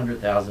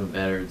 500,000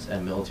 veterans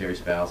and military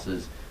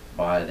spouses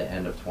by the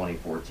end of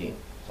 2014.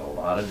 So a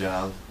lot of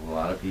jobs, a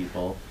lot of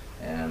people,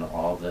 and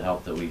all of the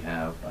help that we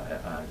have.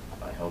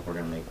 I hope we're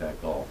going to make that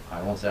goal.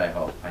 I won't say I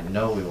hope. I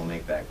know we will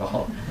make that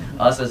goal.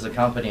 Us as a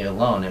company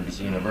alone,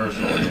 NBC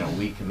Universal,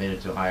 we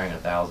committed to hiring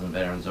 1,000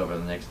 veterans over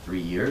the next 3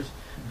 years.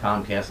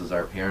 Comcast is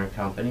our parent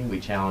company. We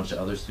challenge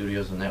other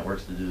studios and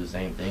networks to do the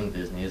same thing.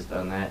 Disney has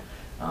done that.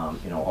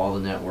 All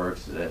the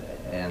networks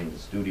and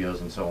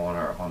studios and so on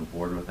are on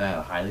board with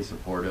that, highly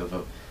supportive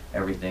of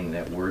everything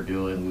that we're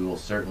doing. We will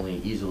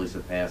certainly easily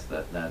surpass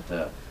that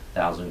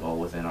 1,000 goal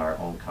within our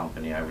own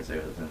company, I would say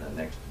within the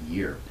next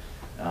year.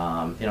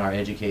 In our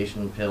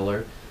education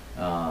pillar,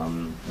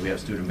 we have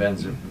Student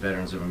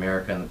Veterans of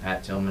America and the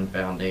Pat Tillman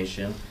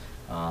Foundation,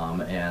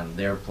 and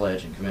their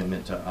pledge and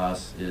commitment to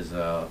us is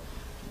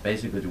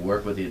basically to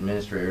work with the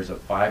administrators of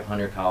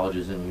 500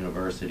 colleges and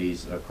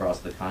universities across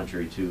the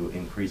country to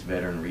increase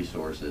veteran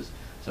resources.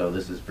 So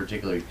this is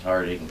particularly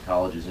targeting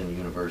colleges and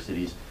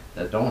universities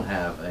that don't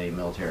have a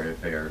military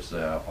affairs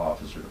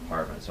office or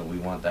department. So we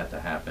want that to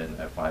happen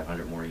at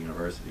 500 more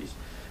universities.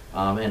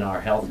 In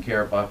our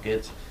healthcare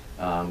bucket,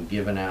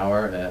 Give an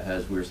Hour,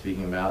 as we were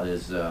speaking about,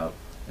 is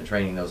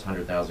training those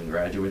 100,000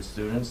 graduate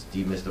students.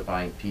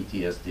 Demystifying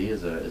PTSD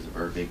is a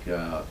very big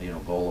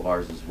goal of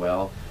ours as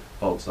well.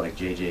 Folks like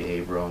J.J.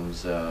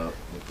 Abrams,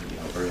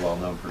 very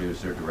well-known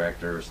producer,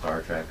 director,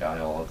 Star Trek guy,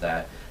 all of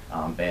that.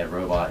 Bad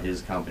Robot,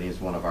 his company,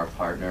 is one of our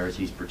partners.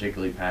 He's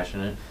particularly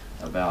passionate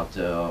about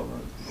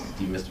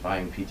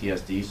demystifying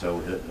PTSD, so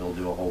he'll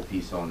do a whole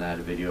piece on that,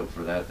 a video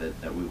for that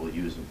we will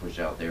use and push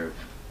out there,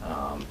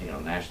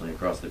 nationally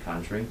across the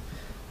country.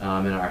 In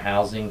our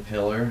housing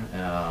pillar,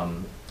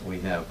 we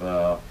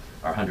have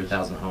our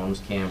 100,000 Homes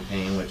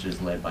campaign, which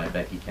is led by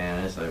Becky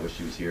Canis. I wish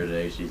she was here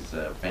today. She's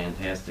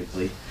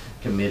fantastically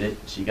committed.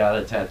 She got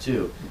a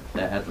tattoo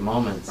that at the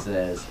moment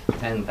says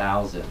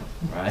 10,000,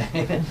 right?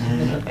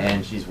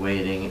 And she's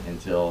waiting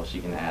until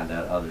she can add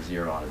that other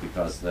zero on it,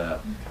 because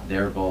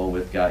their goal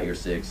with Got Your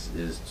Six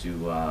is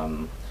to,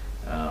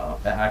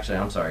 actually,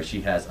 I'm sorry, she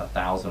has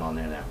 1,000 on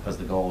there now, because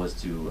the goal is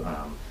to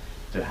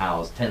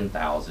house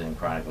 10,000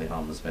 chronically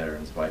homeless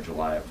veterans by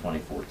July of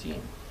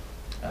 2014.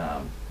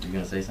 You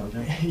gonna say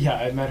something? Yeah,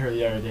 I met her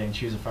the other day, and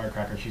she was a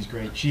firecracker. She's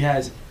great. She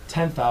has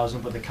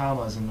 10,000, but the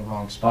comma is in the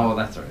wrong spot. Oh,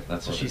 that's right.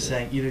 That's so what she's it is.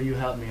 saying, either you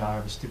help me, or I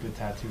have a stupid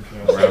tattoo for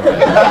Right, right.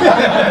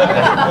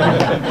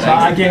 So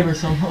I gave her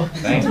some.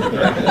 Thanks for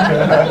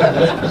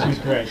that. She's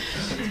great.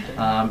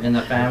 In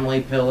the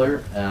family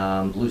pillar,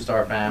 Blue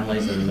Star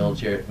Families and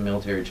the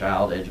Military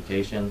Child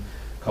Education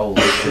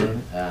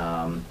Coalition,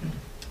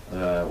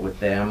 with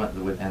them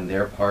and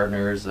their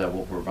partners,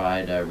 will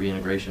provide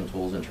reintegration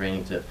tools and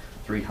training to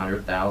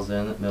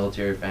 300,000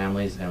 military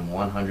families and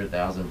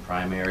 100,000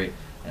 primary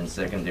and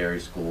secondary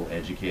school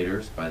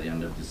educators by the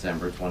end of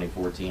December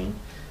 2014.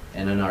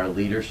 And in our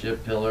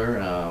leadership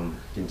pillar,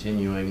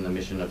 continuing the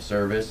mission of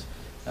service,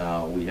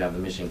 we have the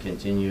Mission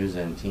Continues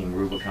and Team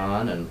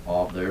Rubicon and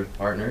all of their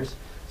partners.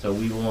 So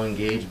we will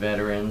engage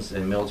veterans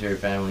and military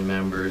family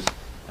members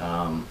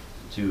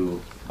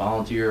to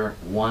volunteer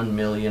 1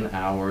 million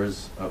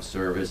hours of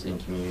service in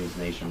communities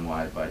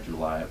nationwide by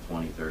July of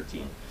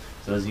 2013.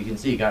 So as you can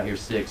see, Got Your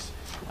Six,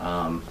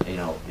 you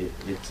know,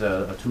 it's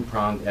a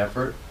two-pronged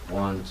effort,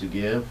 one to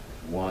give,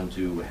 one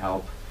to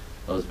help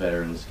those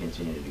veterans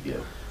continue to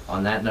give.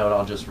 On that note,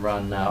 I'll just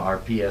run our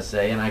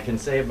PSA, and I can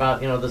say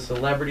about, you know, the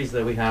celebrities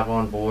that we have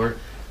on board,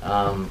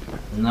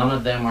 none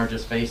of them are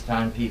just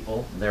FaceTime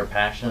people. They're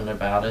passionate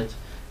about it.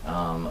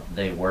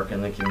 They work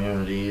in the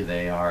community.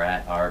 They are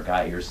at our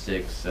Got Your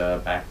Six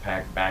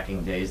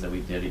backing days that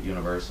we did at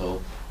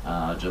Universal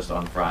just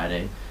on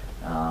Friday.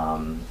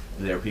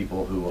 They're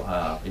people who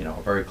you know,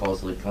 are very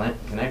closely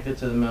connected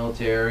to the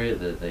military.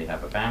 That they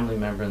have a family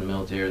member in the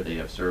military. They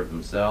have served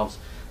themselves.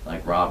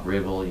 Like Rob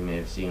Riggle, you may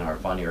have seen our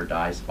Funny or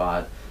Die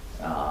spot,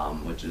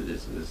 which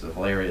is a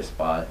hilarious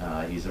spot.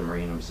 He's a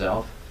Marine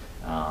himself.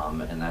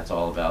 And that's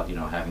all about, you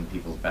know, having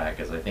people's back,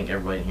 as I think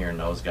everybody here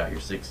knows. Got Your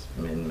Six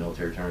in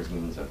military terms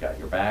means I've got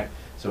your back.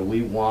 So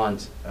we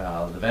want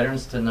the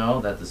veterans to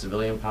know that the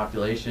civilian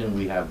population,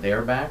 we have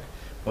their back,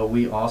 but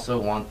we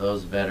also want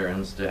those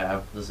veterans to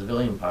have the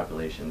civilian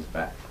population's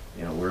back.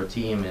 You know, we're a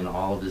team in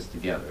all of this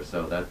together,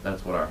 so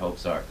that's what our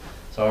hopes are.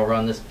 So I'll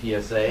run this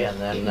PSA, and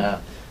then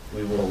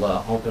we will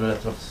open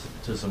it up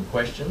to some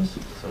questions,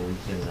 so we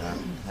can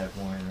have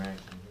more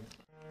interaction.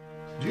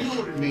 Do you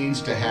know what it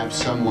means to have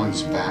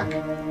someone's back?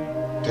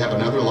 To have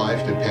another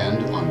life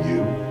depend on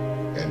you,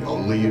 and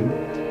only you?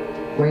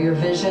 Where your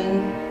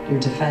vision,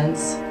 your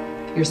defense,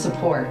 your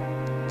support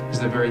is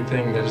the very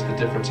thing that is the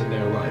difference in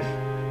their life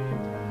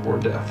or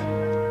death.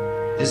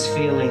 This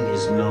feeling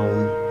is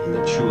known in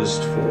the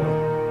truest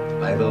form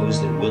by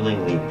those that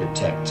willingly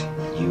protect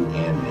you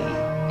and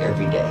me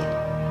every day.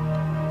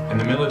 In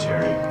the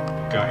military,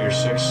 Got Your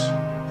Six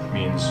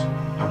means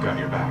I've got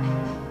your back.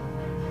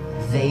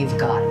 They've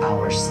got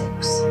our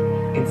six.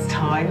 It's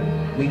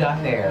time we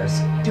got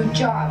theirs. Through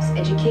jobs,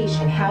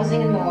 education,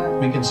 housing, and more,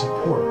 we can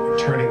support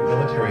returning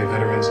military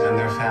veterans and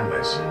their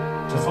families.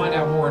 To find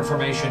out more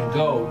information,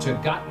 go to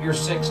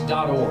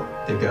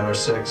gotyoursix.org. They've got our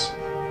six.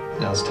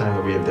 Now it's time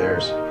that we have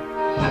theirs.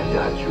 I've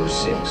got your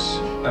six.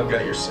 I've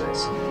got your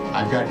six.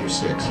 I've got your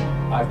six.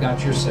 I've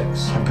got your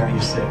six. I've got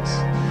your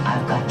six.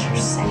 I've got your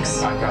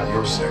six. I've got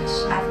your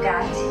six. I've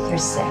got your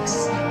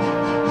six.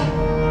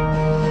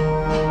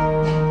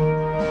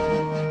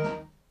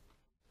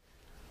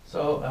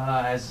 So,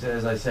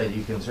 as I said,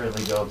 you can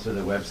certainly go to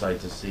the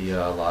website to see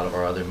a lot of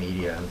our other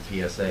media and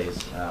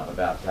PSAs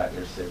about Got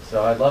Your Six.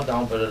 So I'd love to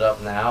open it up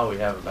now. We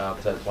have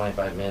about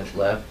 25 minutes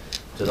left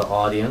to the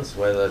audience,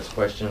 whether it's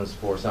questions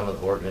for some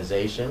of the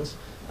organizations,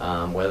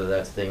 whether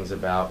that's things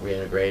about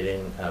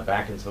reintegrating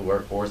back into the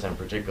workforce, and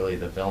particularly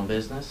the film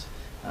business.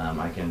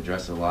 I can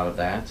address a lot of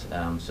that.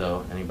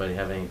 So anybody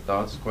have any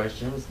thoughts,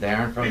 questions?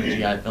 Darren from the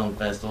GI Film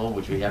Festival,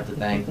 which we have to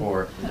thank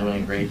for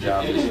doing a great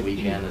job this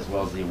weekend, as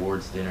well as the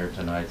awards dinner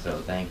tonight. So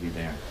thank you,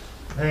 Darren.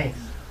 Thanks.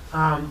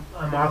 I'm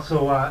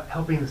also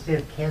helping the state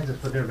of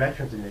Kansas with their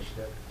Veterans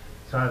Initiative.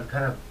 So I'm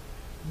kind of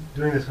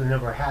doing this with a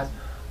number of hats.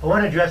 I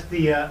want to address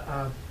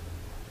the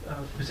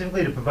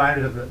specifically the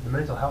providers of the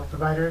mental health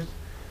providers,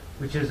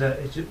 which is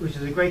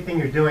a great thing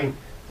you're doing.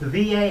 The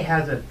VA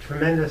has a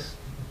tremendous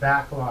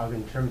backlog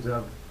in terms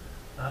of,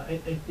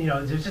 you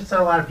know, there's just not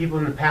a lot of people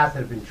in the past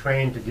that have been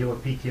trained to deal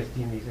with PTSD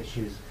and these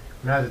issues.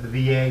 When I was at the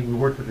VA, we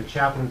worked with the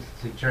chaplains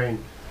to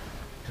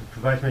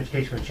provide some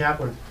education for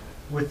chaplains.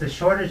 With the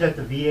shortage that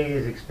the VA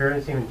is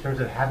experiencing in terms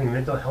of having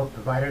mental health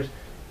providers,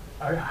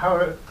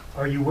 how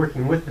are you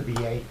working with the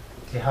VA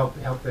to help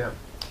them?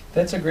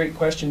 That's a great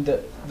question.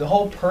 The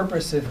whole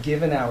purpose of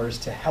Given Hours is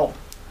to help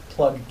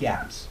plug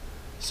gaps.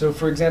 So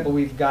for example,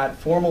 we've got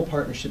formal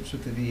partnerships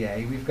with the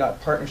VA, we've got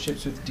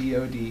partnerships with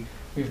DoD,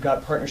 We've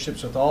got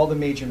partnerships with all the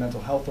major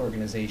mental health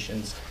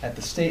organizations at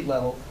the state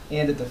level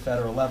and at the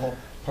federal level,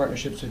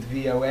 partnerships with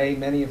VOA,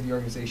 many of the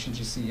organizations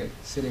you see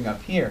sitting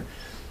up here.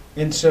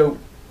 And so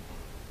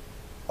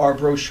our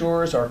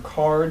brochures, our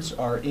cards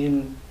are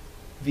in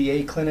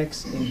VA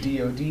clinics, in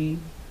DOD,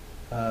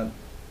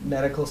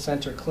 medical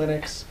center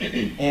clinics,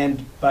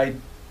 and by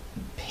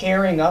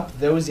pairing up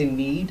those in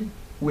need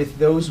with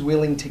those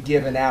willing to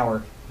give an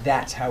hour,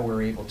 that's how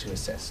we're able to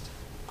assist.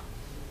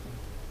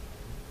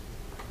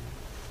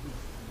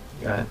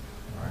 Go ahead.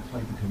 All right, I'd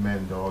like to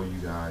commend all you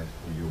guys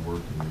for your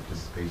work and your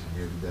participation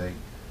here today.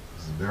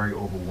 This is very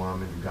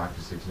overwhelming. The Got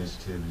Your Six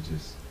initiative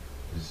is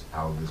just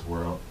out of this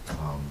world.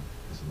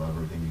 Just love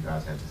everything you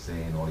guys have to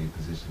say and all your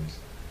positions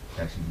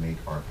to actually make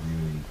our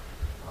community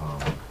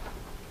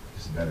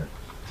just better.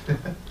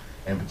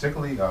 And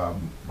particularly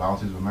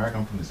Volunteers of America.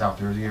 I'm from the South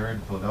Jersey area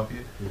in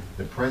Philadelphia.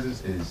 The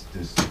presence is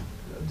just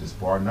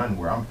bar none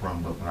where I'm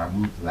from, but when I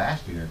moved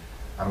last year,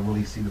 I don't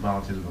really see the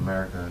Volunteers of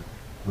America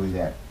really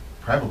that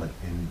prevalent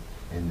in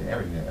the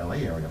area, in the LA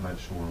area. I'm not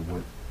sure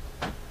what.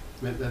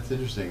 That's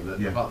interesting.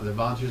 The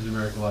Volunteers of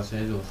America Los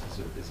Angeles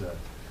is a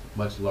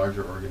much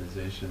larger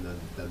organization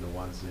than the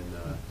ones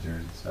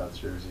in South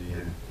Jersey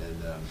and in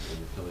the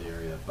Philly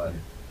area. But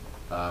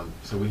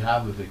so we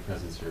have a big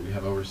presence here. We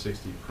have over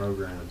 60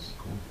 programs,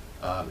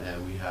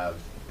 and we have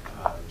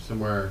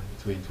somewhere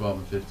between 12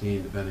 and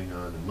 15, depending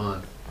on the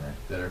month,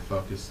 that are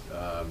focused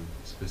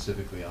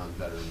specifically on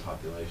veteran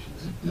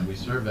populations. And we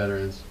serve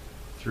veterans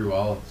through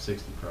all of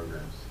 60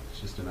 programs. It's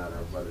just a matter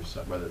of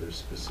whether they're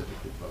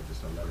specifically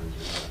focused on veterans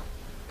or not.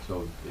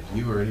 So if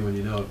you or anyone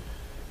you know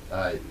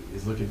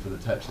is looking for the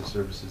types of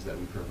services that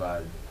we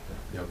provide,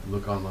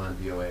 look online,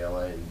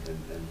 VOA-LA, and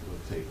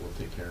we'll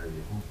take care of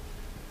you.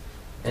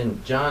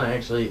 And John,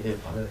 actually,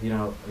 if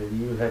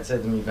you had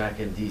said to me back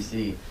in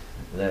D.C.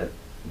 that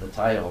the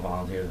title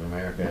Volunteers of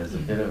America is a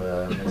bit of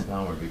a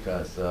misnomer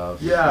because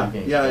yeah,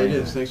 it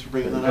is. Thanks for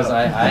bringing that up. Because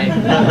I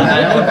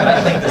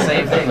think the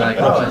same thing.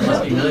 Like, oh, it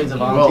must be millions of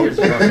volunteers.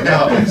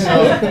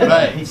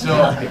 So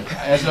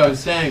as I was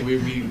saying, we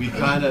were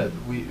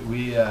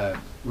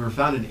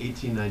founded in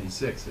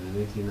 1896, and in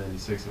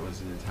 1896 it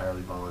was an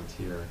entirely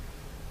volunteer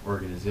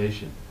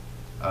organization.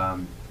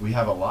 We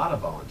have a lot of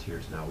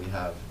volunteers now. We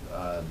have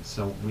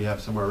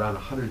somewhere around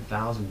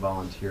 100,000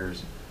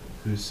 volunteers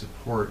who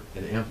support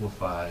and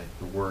amplify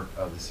the work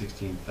of the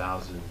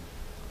 16,000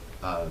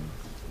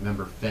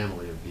 member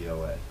family of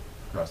VOA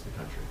across the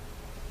country.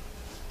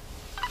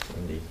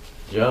 Indeed.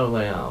 Joe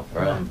Leal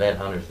from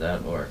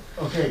VetHunters.org.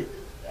 Okay,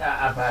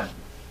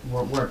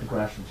 we're at the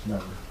grassroots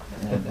level,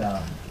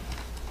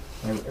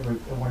 and every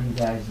one of you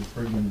guys is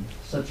bringing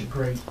such a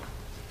great,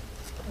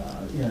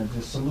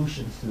 just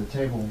solutions to the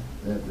table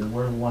that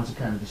we're the ones that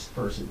kind of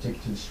disperse it, take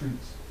it to the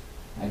streets.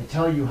 I can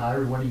tell you how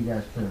every one of you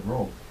guys play a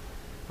role.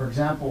 For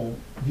example,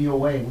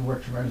 VOA, we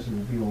work tremendously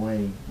with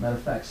VOA. Matter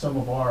of fact, some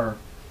of our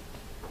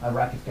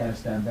Iraq,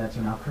 Afghanistan vets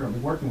are now currently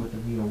working with the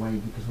VOA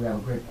because we have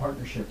a great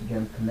partnership to get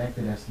them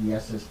connected as the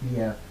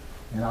SSBF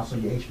and also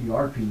the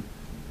HBRP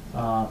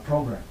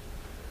program.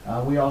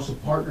 We also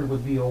partnered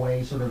with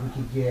VOA so that we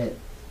could get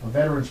a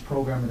veterans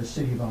program in the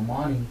city of El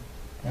Monte,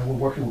 and we're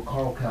working with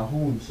Carl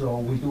Calhoun. So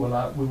we do a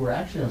lot. We were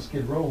actually on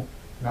Skid Row,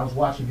 and I was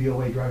watching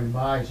VOA driving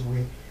by, so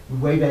we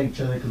wave at each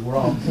other because we're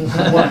all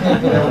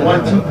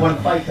one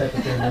fight type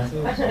of thing.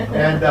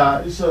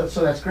 And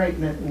so that's great.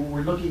 And then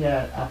we're looking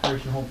at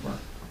Operation Homefront.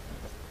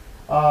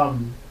 I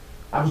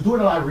was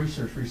doing a lot of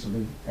research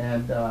recently,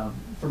 and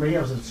for me,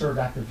 I was in served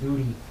active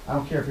duty. I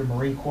don't care if you're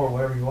Marine Corps,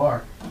 wherever you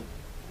are.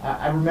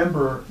 I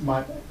remember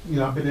I've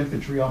been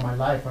infantry all my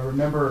life. I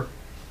remember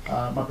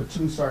my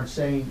platoon sergeant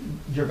saying,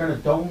 "You're going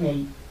to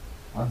donate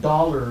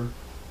 $1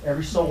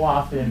 every so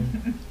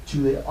often to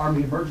the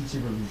Army Emergency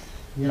Relief.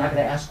 You're not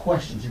going to ask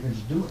questions. You're going to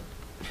just do it."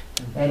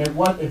 And it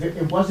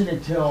wasn't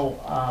until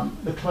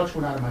the clutch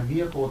went out of my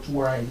vehicle to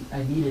where I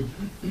needed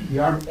the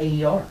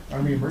AER,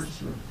 Army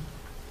Emergency Relief.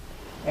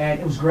 And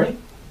it was great.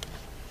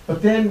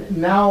 But then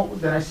now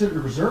that I sit at the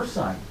reserve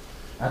side,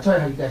 I'll tell you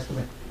how you guys come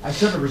in. I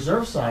sit at the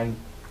reserve side.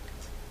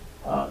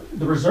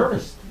 The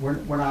reservists,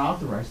 we're not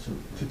authorized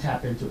to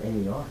tap into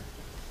AER.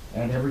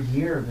 And every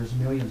year there's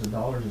millions of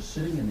dollars just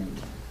sitting in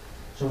AER.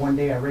 So one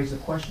day I raised a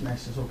question. I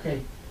says,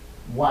 okay,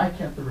 why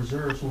can't the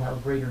reserves who have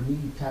a greater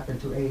need tap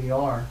into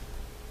AER?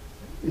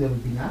 It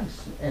would be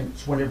nice. And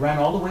so when it ran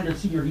all the way to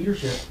senior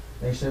leadership,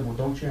 they said, well,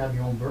 don't you have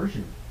your own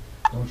version?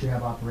 Don't you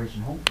have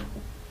Operation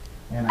Homefront?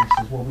 And I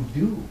says, well, we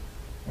do.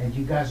 And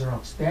you guys are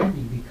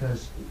outstanding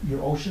because your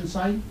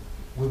Oceanside,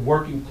 we're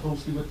working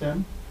closely with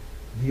them.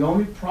 The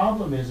only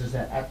problem is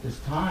that at this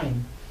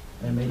time,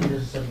 and maybe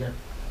this is something that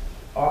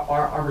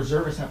our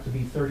reservists have to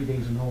be 30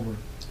 days and over.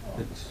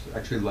 It's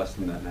actually less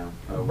than that now.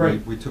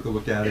 Right. We took a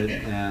look at it,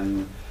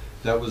 and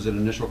that was an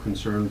initial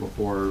concern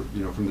before,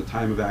 from the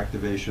time of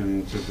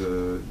activation to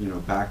the,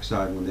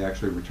 backside when they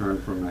actually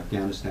returned from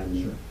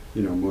Afghanistan,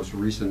 Sure. Most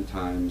recent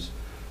times.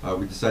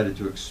 We decided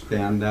to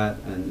expand that,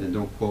 and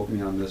don't quote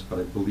me on this, but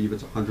I believe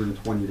it's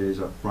 120 days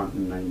up front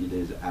and 90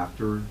 days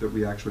after that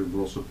we actually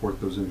will support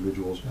those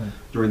individuals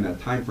during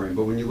that time frame.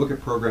 But when you look at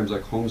programs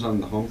like Homes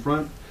on the Home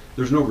Front,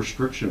 there's no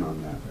restriction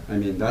on that. I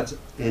mean, that's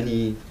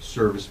any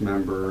service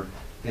member,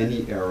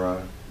 any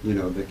era, you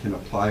know, that can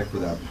apply for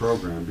that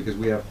program, because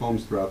we have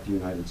homes throughout the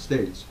United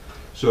States.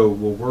 So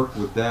we'll work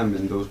with them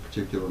in those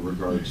particular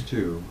regards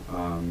too.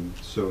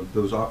 So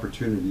those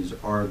opportunities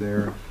are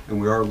there,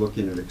 and we are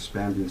looking at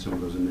expanding some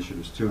of those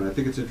initiatives too. And I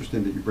think it's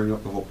interesting that you bring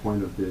up the whole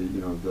point of the,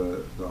 you know,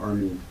 the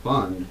Army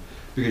Fund,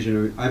 because, you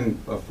know, I'm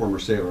a former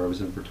sailor. I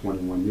was in for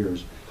 21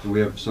 years, and we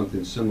have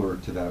something similar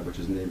to that, which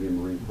is Navy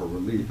and Marine Corps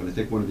Relief. And I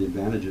think one of the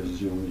advantages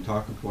is, you know, when you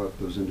talk about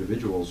those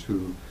individuals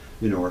who,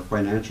 you know, are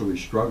financially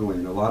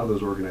struggling, a lot of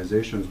those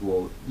organizations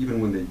will,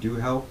 even when they do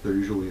help, they're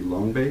usually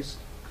loan-based.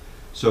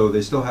 So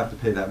they still have to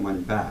pay that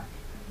money back.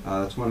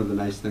 That's one of the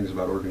nice things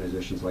about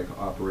organizations like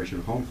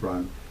Operation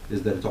Homefront,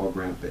 is that it's all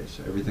grant-based.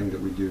 Everything that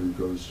we do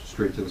goes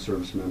straight to the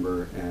service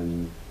member,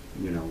 and,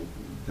 you know,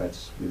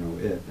 that's, you know,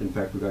 it. In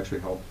fact, we've actually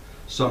helped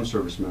some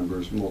service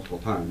members multiple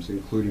times,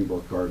 including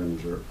both Guard and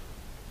Reserve.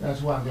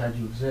 That's why I'm glad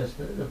you exist.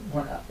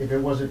 If it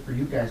wasn't for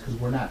you guys, because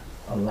we're not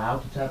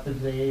allowed to tap into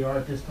the AAR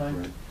at this time.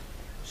 Right.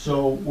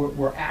 So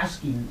we're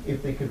asking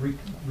if they could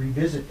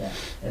revisit that,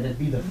 and it'd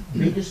be the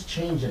biggest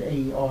change that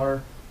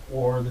AER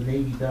or the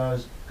Navy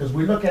does, because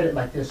we look at it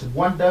like this: if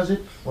one does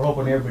it, we're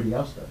hoping everybody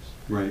else does.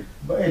 Right.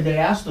 And they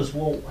asked us,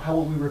 well, how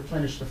will we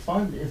replenish the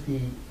fund if the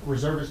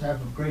reservists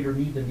have a greater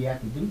need than the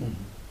active duty?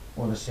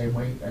 Well, the same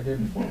way I did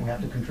before, we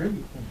have to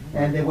contribute.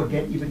 And they would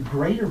get even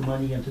greater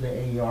money into the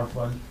AER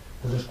fund,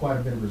 because there's quite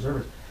a bit of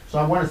reservists. So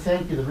I want to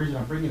thank you. The reason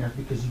I'm bringing that is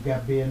because you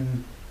have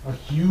been a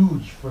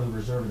huge for the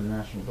Reserve and the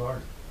National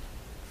Guard.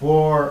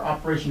 For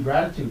Operation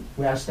Gratitude,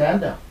 we had a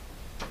stand down.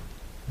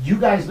 You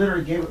guys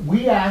literally gave,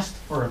 we asked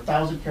for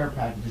 1,000 care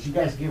packages. You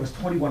guys gave us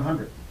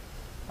 2,100.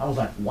 I was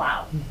like,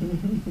 wow.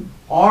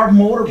 Our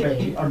motor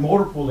bay, our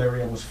motor pool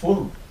area was full of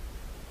them.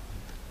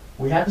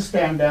 We had to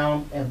stand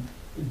down, and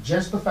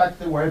just the fact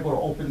that we're able to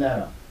open that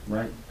up,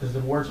 right? Because the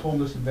words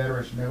homeless and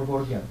veterans never go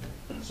together.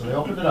 So they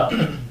opened it up.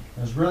 It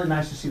was really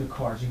nice to see the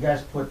cars. You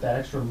guys put that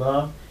extra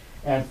love.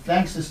 And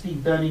thanks to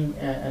Steve Dunning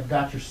and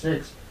Got Your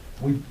Six,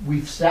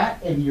 we've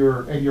sat in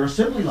your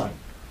assembly line.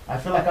 I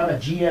feel like I'm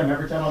at GM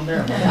every time I'm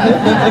there.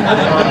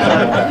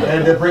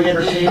 And they bring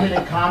entertainment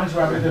and comics.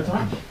 We're having a good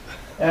time.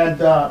 And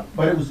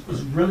but it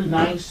was really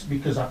nice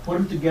because I put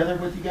them together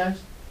with you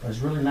guys. It was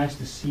really nice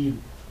to see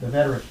the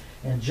veterans,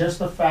 and just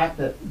the fact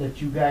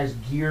that you guys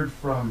geared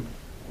from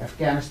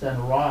Afghanistan,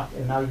 Iraq,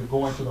 and now you're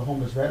going to the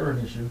homeless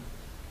veteran issue.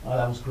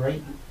 That was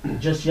great.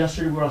 Just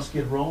yesterday we were on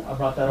Skid Row. I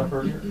brought that up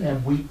earlier,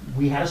 and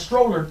we had a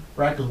stroller,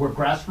 right? Because we're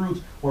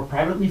grassroots, we're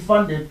privately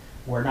funded,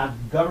 we're not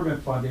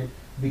government funded,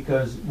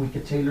 because we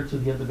could tailor to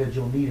the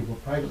individual need if we're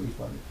privately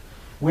funded.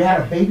 We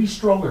had a baby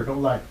stroller,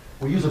 don't lie.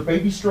 We used a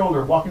baby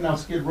stroller walking down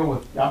Skid Row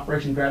with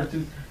Operation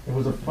Gratitude. It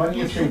was the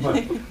funniest thing, but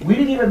we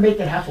didn't even make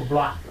it half a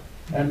block.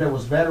 And there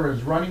was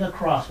veterans running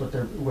across with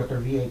their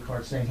VA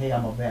cards saying, hey,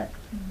 I'm a vet.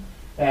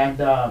 And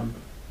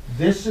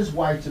this is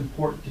why it's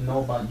important to know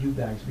about you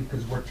guys,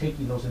 because we're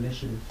taking those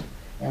initiatives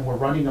and we're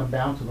running them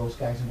down to those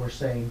guys, and we're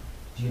saying,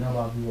 do you know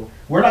about VA?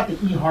 We're like the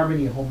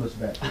eHarmony of homeless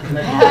vet. Do you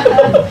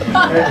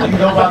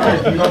know about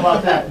this? Do you know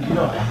about that? You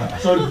know.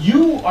 So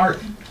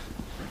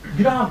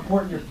you know how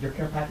important your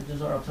care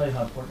packages are? I'll tell you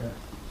how important that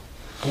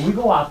is. When we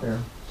go out there,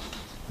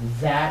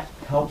 that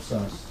helps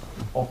us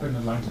open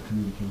the lines of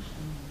communication.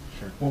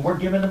 Sure. When we're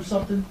giving them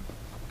something,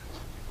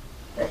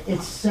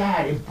 it's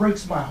sad. It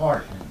breaks my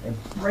heart. It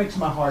breaks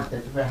my heart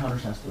that vet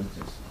hunters has to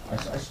exist.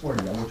 I swear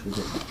to you, I wish we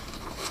didn't.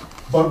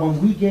 But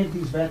when we gave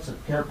these vets a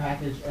care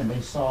package and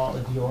they saw the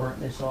deodorant,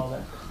 they saw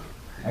that,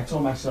 I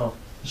told myself,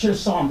 you should have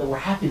saw them. They were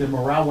happy. Their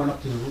morale went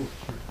up to the roof.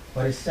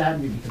 But it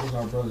saddened me because those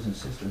are our brothers and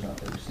sisters out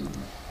there receiving it.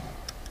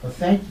 But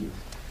thank you.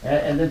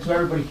 And then to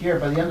everybody here,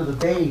 by the end of the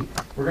day,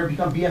 we're going to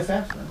become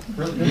BFFs, man.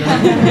 Really.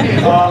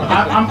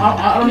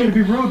 I don't need to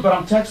be rude, but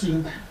I'm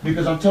texting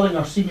because I'm telling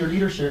our senior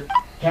leadership,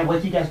 can't wait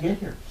till you guys get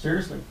here.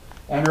 Seriously.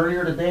 And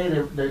earlier today,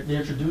 they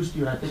introduced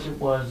you, and I think it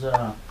was,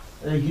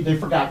 they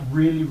forgot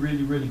really,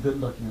 really, really good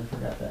looking. I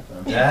forgot that.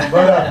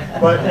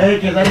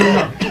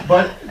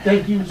 But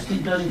thank you,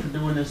 Steve Dunning, for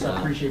doing this. I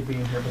appreciate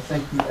being here. But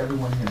thank you,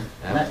 everyone here.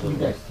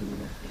 Absolutely. You guys too.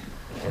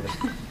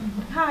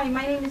 Hi,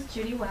 my name is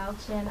Judy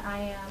Welch, and I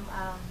am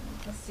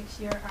a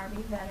 6-year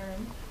Army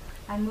veteran.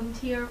 I moved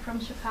here from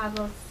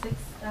Chicago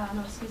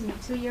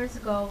 2 years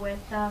ago with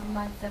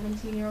my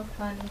 17-year-old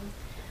son, who's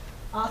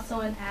also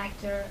an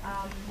actor.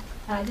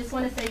 I just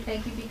want to say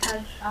thank you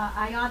because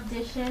I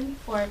auditioned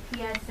for a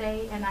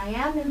PSA, and I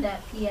am in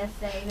that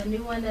PSA, the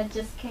new one that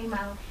just came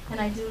out, and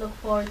I do look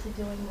forward to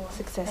doing more.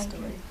 Success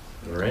story.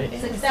 Great.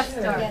 Success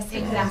story. Yes,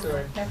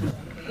 exactly.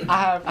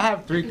 I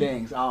have 3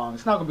 things.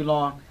 It's not gonna be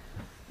long.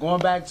 Going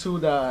back to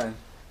the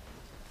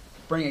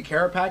bringing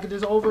care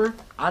packages over,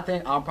 I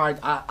think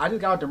I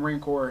just got out the Marine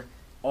Corps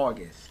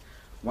August.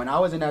 When I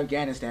was in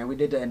Afghanistan, we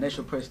did the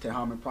initial push to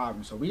helmet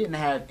problems, so we didn't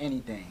have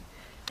anything.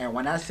 And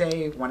when I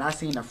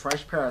seen a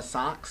fresh pair of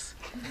socks,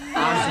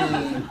 I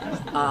seen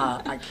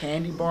a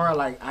candy bar,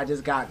 like I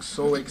just got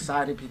so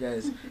excited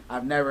because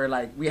I've never,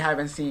 like, we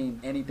haven't seen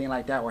anything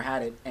like that or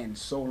had it in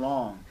so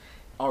long.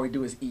 All we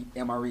do is eat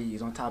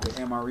MREs on top of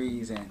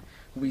MREs, and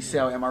we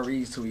sell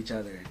MREs to each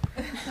other.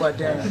 But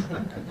then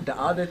the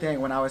other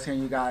thing, when I was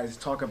hearing you guys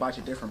talk about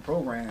your different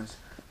programs,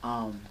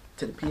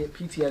 to the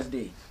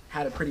PTSD,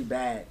 had it pretty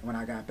bad when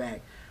I got back.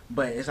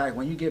 But it's like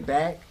when you get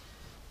back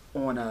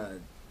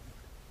on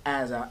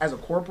as a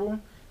corporal,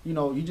 you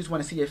know, you just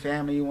want to see your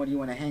family, you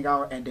want to hang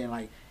out, and then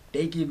like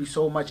they give you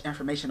so much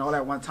information all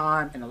at one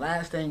time, and the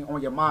last thing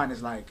on your mind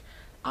is like,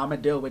 I'm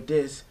gonna deal with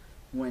this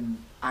when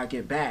I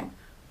get back.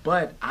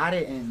 But I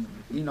didn't,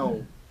 you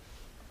know,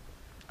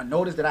 I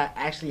noticed that I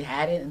actually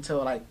had it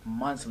until like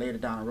months later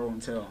down the road.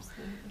 Until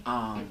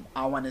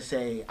I want to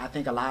say, I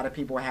think a lot of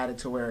people had it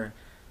to where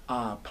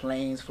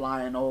planes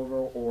flying over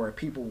or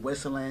people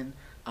whistling,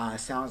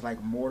 sounds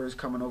like mortars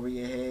coming over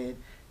your head,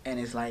 and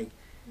it's like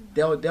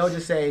they'll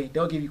just say,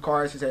 they'll give you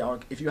cards to say, oh,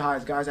 if you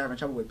guys are having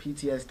trouble with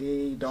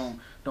PTSD,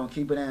 don't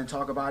keep it in,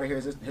 talk about it.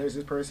 Here's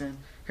this person,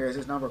 here's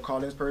this number, call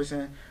this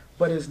person.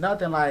 But it's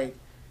nothing like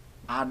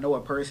I know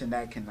a person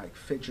that can like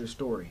fit your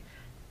story.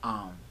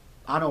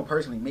 I know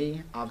personally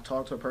me, I've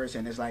talked to a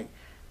person, it's like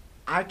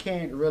I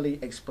can't really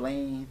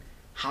explain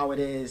how it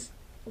is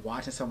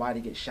watching somebody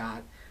get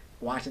shot,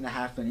 watching it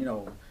happen,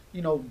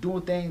 you know,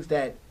 doing things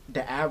that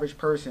the average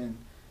person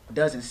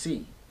doesn't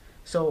see.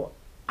 So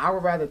I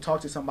would rather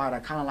talk to somebody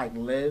that kind of like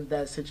lived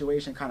that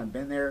situation, kind of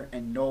been there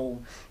and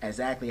know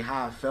exactly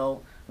how it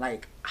felt,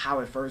 like how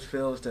it first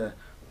feels to,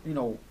 you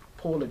know,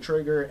 pull the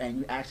trigger and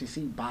you actually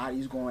see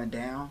bodies going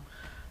down.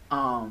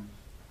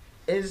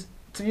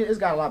 To me, it's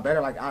got a lot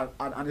better. Like I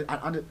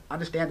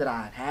understand that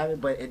I have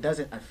it, but it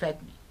doesn't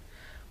affect me.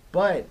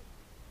 But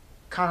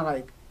kind of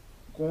like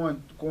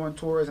going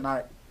towards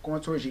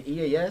your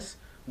EAS,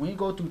 when you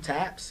go through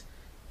TAPS,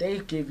 they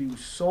give you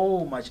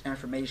so much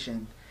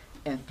information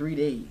in 3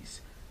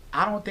 days.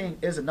 I don't think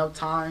it's enough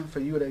time for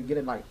you to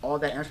get like all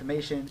that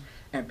information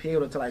and be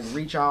able to like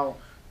reach out,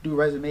 do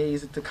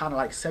resumes, to kind of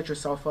like set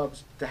yourself up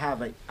to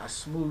have a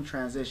smooth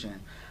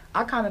transition.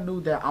 I kind of knew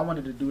that I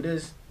wanted to do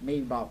this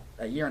maybe about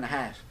a year and a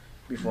half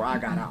before I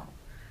got out.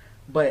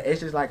 But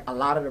it's just like a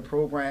lot of the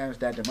programs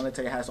that the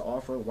military has to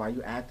offer while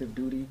you're active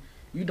duty,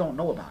 you don't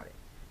know about it.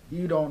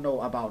 You don't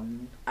know about,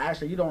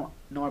 actually you don't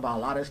know about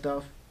a lot of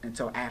stuff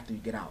until after you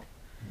get out.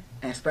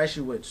 And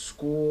especially with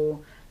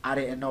school, I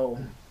didn't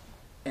know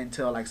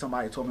until like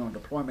somebody told me on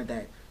deployment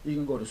that you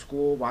can go to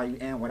school while you're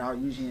in without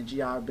using a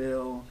GI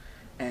Bill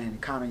and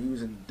kind of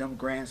using them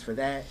grants for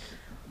that.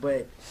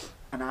 But,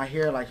 and I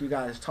hear like you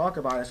guys talk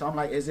about it, so I'm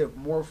like, is it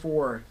more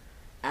for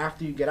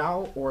after you get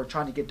out or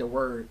trying to get the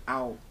word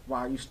out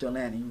while you're still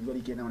in and you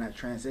really getting on that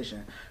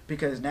transition?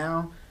 Because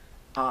now,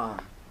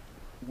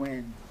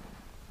 when,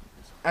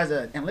 as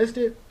an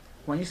enlisted,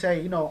 when you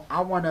say, you know,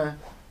 I wanna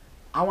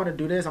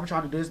do this, I'm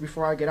trying to do this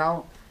before I get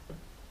out,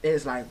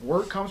 it's like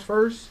work comes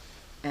first,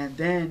 and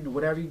then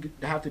whatever you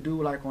have to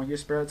do like on your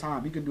spare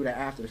time, you can do that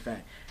after the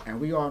fact.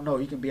 And we all know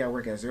you can be at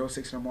work at 06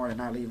 in the morning and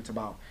not leave until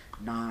about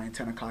 9,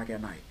 10 o'clock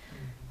at night.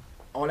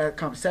 All that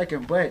comes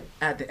second, but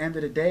at the end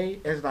of the day,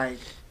 it's like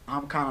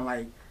I'm kind of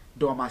like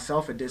doing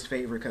myself a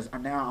disfavor because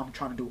now I'm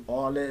trying to do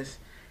all this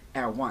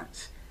at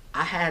once.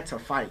 I had to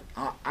fight.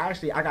 I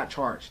got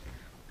charged.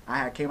 I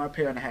had came up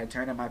here and I had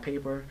turned in my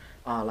paper,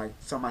 like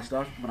some of my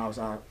stuff when I was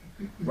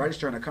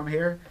registering to come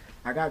here.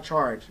 I got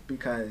charged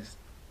because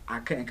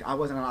I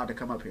wasn't allowed to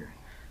come up here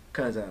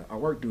because of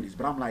work duties.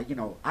 But I'm like, you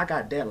know, I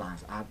got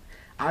deadlines.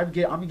 I'm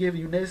giving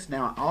you this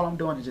now. All I'm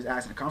doing is just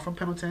asking to come from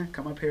Pendleton,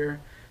 come up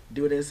here,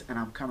 do this, and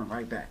I'm coming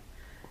right back.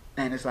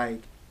 And it's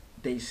like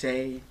they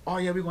say, oh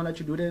yeah, we're gonna let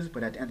you do this,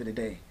 but at the end of the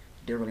day,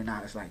 they're really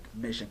not. It's like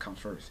mission comes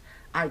first.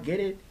 I get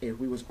it if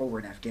we was over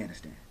in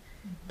Afghanistan.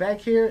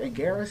 Back here in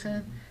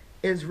garrison,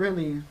 it's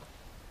really,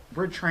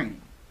 we're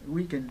training.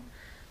 You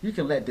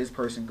can let this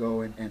person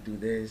go and do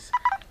this.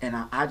 And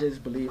I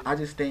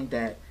just think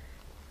that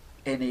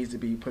it needs to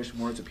be pushed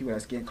more to people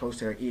that's getting close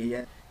to their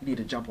EAS. You need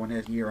to jump on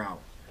this year out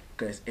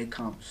because it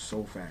comes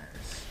so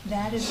fast.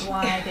 That is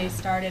why they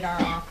started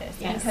our office,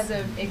 Yes. because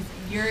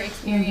of your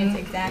experience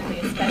exactly,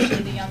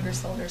 especially the younger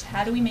soldiers.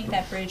 How do we make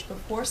that bridge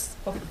before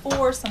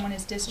someone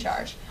is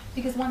discharged?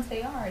 Because once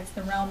they are, it's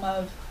the realm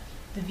of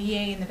the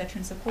VA and the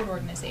Veteran Support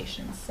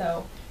Organizations.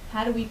 So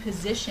how do we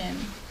position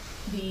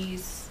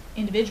these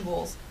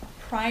individuals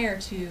prior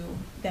to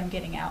them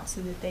getting out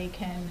so that they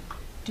can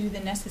do the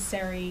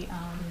necessary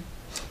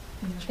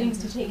things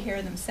to take care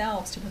of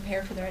themselves, to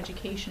prepare for their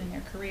education and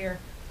their career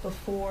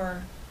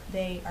before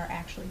they are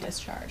actually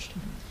discharged?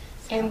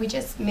 And we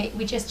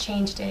just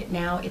changed it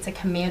now. It's a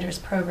commander's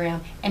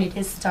program, and it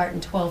is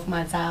starting 12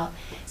 months out.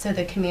 So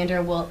the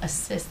commander will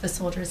assist the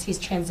soldiers he's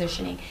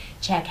transitioning.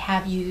 Check,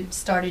 have you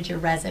started your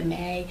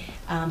resume?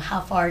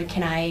 How far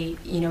can I,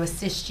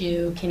 assist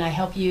you? Can I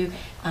help you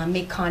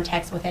make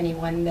contacts with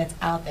anyone that's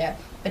out there?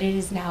 But it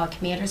is now a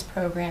commander's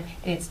program,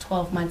 and it's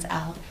 12 months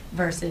out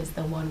versus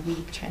the 1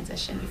 week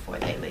transition before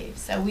they leave.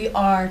 So we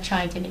are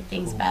trying to make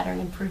things better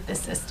and improve the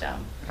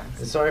system.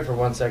 Sorry for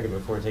 1 second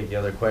before we take the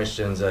other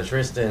questions.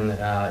 Tristan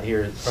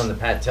here from the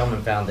Pat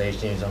Tillman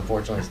Foundation. He's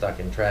unfortunately stuck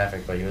in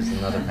traffic, but he was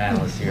another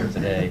panelist here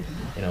today.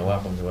 You know,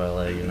 welcome to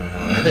LA. You know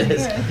how it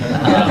is.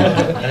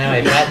 But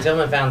anyway, Pat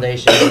Tillman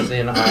Foundation is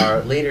in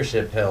our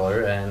leadership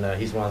pillar, and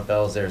he's one of the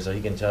fellows there, so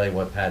he can tell you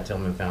what Pat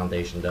Tillman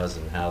Foundation does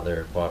and how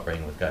they're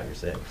cooperating with Got Your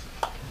Six.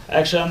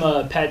 Actually, I'm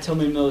a Pat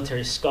Tillman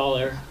military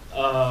scholar,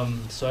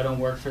 so I don't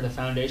work for the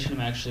foundation. I'm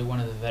actually one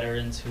of the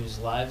veterans whose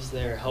lives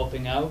they're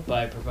helping out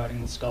by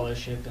providing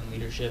scholarship and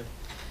leadership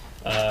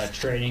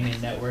training and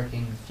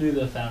networking through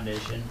the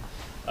foundation.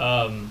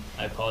 I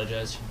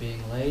apologize for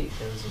being late.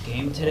 There was a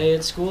game today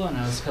at school, and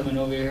I was coming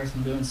over here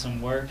from doing some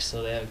work,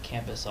 so they have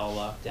campus all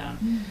locked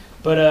down.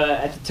 But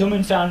at the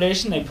Tillman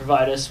Foundation, they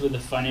provide us with a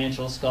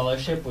financial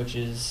scholarship, which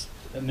is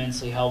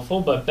immensely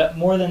helpful. But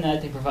more than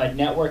that, they provide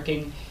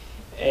networking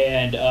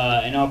and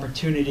an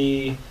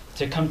opportunity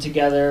to come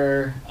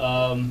together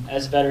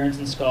as veterans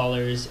and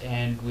scholars,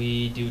 and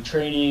we do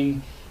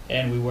training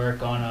and we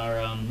work on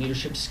our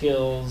leadership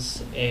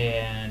skills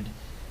and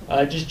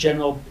just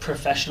general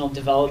professional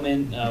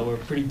development. We're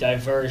pretty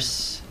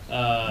diverse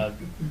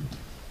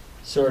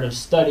sort of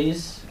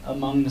studies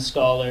among the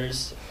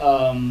scholars,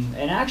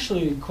 and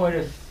actually quite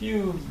a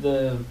few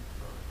of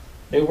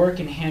they work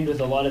in hand with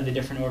a lot of the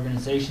different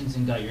organizations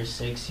in Got Your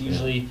Six.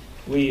 Usually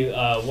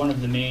one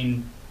of the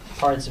main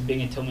parts of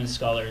being a Tillman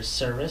Scholar is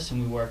service,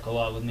 and we work a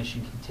lot with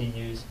Mission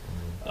Continues.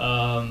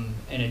 And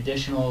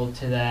additional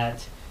to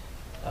that,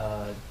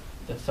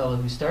 the fellow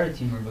who started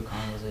Team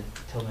Rubicon was a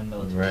Tillman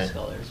military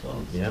scholar as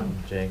well. Yeah,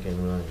 Jake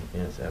and William.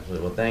 Yes,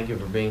 absolutely. Well, thank you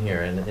for being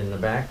here. And in the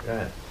back, go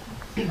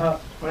ahead.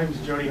 My name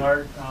is Jody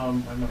Hart.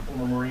 I'm a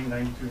former Marine,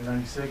 92 to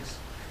 96.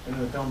 Been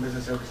in the film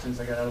business ever since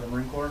I got out of the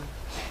Marine Corps.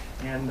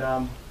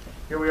 And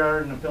here we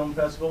are in the film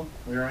festival.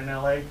 We are in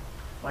LA.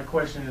 My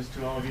question is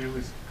to all of you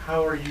is,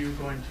 how are you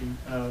going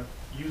to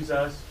use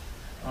us,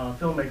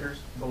 filmmakers,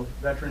 both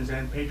veterans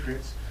and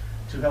patriots,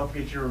 to help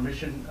get your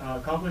mission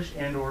accomplished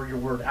and or your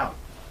word out?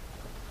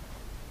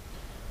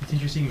 It's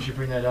interesting you should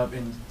bring that up,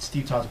 and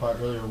Steve talked about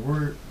it earlier.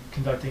 We're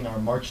conducting our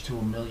March to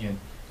a Million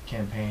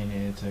campaign,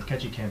 and it's a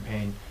catchy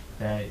campaign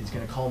that is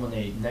going to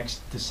culminate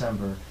next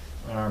December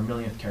on our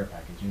millionth care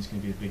package, and it's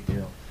going to be a big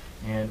deal.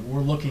 And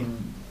we're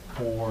looking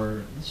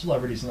for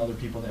celebrities and other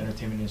people in the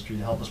entertainment industry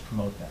to help us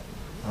promote that.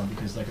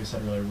 Because like I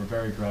said earlier, we're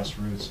very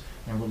grassroots,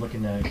 and we're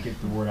looking to get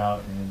the word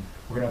out, and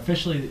we're going to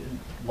officially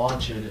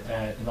launch it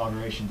at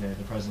Inauguration Day,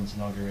 the President's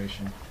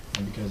inauguration,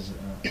 and because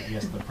I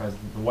guess the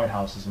White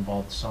House is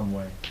involved in some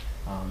way.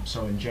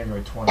 So in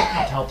January 20th, to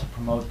help to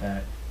promote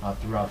that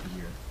throughout the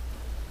year.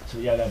 So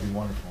yeah, that'd be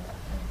wonderful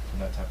for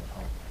that type of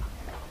help.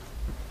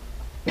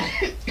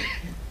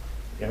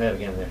 Go ahead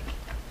again there.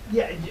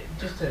 Yeah,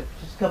 just a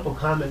couple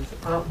comments.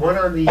 One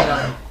on the,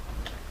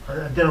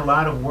 I've done a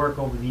lot of work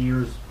over the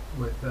years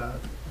with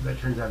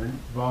veterans. I've been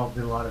involved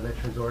in a lot of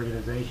veterans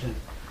organizations.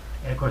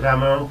 And of course, I have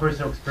my own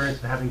personal experience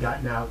of having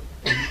gotten out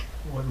and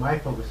what my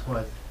focus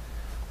was.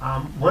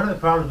 One of the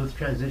problems with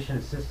transition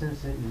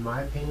assistance, in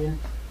my opinion,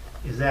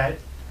 is that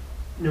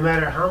no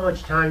matter how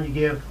much time you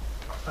give,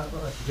 like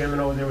the gentleman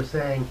over there was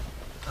saying,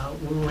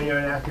 when you're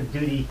in active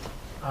duty,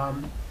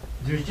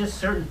 there's just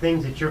certain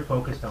things that you're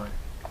focused on.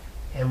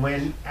 And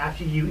when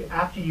after you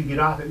get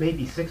off, it may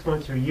be 6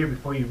 months or a year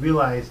before you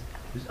realize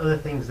there's other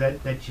things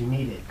that you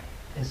needed.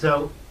 And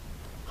so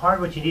part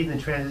of what you need in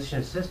the transition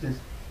assistance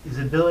is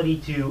the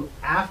ability to,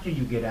 after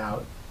you get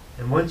out,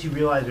 and once you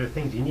realize there are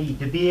things you need,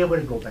 to be able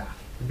to go back,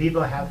 to be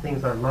able to have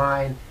things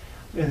online.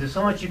 And there's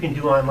so much you can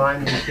do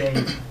online these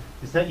days.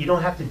 It's not, you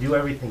don't have to do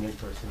everything in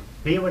person.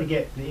 Be able to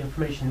get the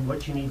information,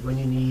 what you need, when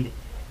you need.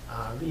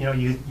 You know,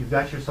 you've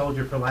got your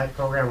Soldier for Life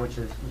program, which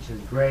is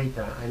great.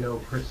 I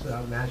know Chris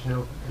Maginot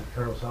and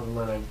Colonel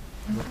Sutherland.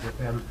 I worked with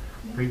them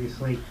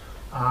previously.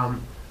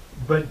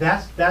 But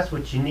that's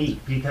what you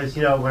need, because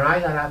you know, when I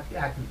got out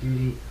active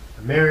duty,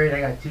 I'm married,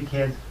 I got 2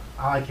 kids.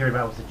 All I cared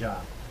about was the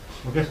job.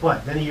 Well, guess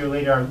what? Then a year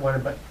later, I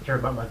wanted to care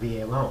about my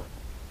VA loan.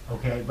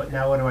 Okay, but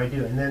now what do I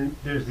do? And then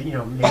there's the, you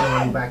know, maybe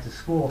going back to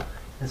school.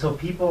 And so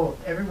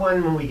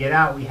everyone, when we get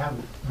out, we have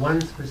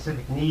one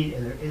specific need,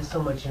 and there is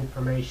so much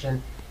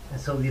information. And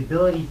so the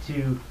ability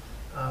to,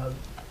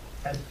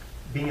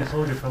 being a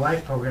Soldier for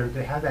Life program,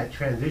 to have that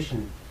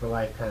transition for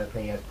life kind of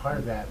thing as part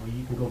of that, where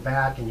you can go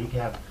back and you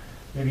can have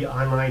maybe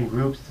online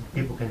groups that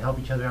people can help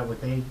each other out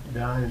what they've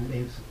done and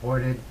they've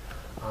supported.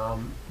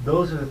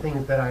 Those are the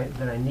things that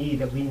I need,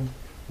 that we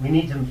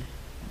need to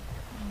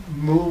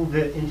move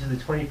it into the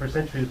 21st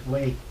century, the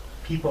way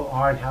people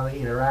are and how they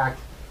interact,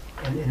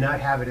 and not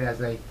have it as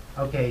a,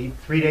 okay,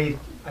 3 days,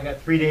 I got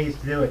 3 days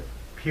to do it,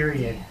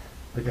 period,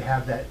 but to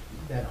have that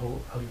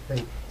whole other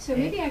thing. So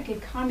maybe I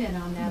could comment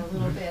on that a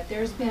little bit.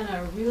 There's been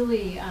a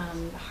really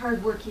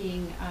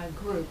hardworking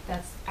group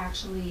that's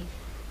actually,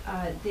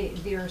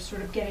 they're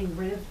sort of getting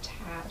rid of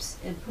TAPS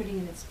and putting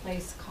in its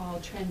place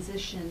called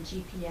Transition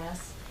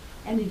GPS,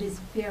 and it is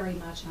very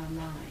much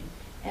online.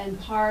 And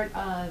part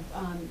of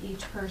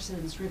each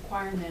person's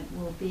requirement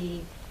will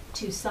be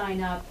to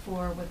sign up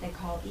for what they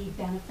call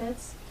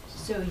e-benefits.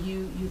 So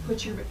you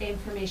put your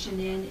information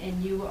in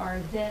and you are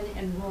then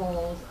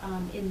enrolled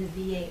in the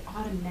VA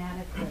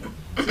automatically.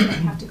 So you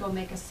don't have to go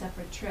make a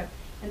separate trip.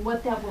 And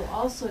what that will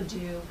also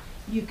do,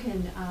 you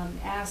can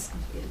ask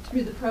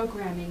through the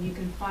programming, you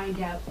can find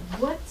out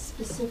what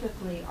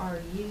specifically are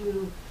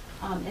you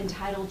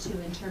entitled to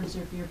in terms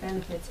of your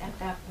benefits at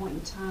that point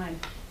in time.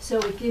 So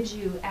it gives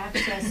you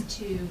access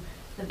to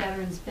the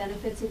Veterans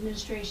Benefits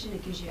Administration,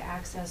 it gives you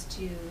access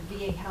to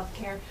VA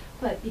healthcare,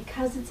 but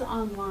because it's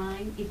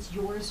online, it's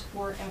yours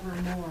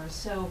forevermore.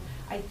 So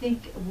I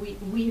think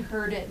we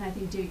heard it, and I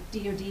think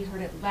DOD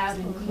heard it loud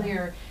and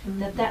clear,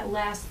 that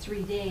last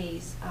 3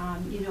 days,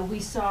 you know, we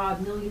saw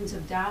millions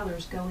of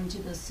dollars go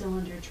into the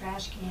cylinder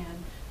trash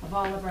can of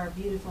all of our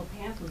beautiful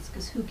pamphlets,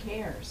 because who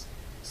cares?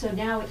 So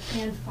now it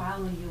can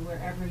follow you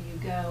wherever you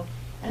go.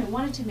 And I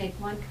wanted to make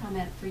one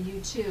comment for you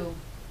too.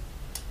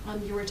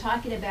 You were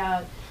talking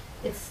about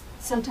it's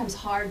sometimes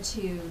hard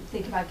to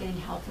think about getting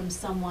help from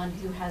someone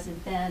who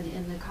hasn't been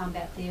in the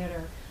combat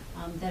theater,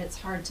 that it's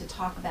hard to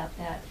talk about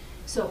that.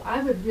 So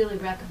I would really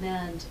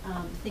recommend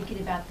thinking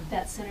about the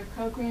Vet Center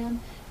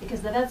program,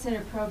 because the Vet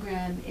Center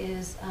program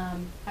is,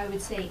 I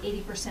would say,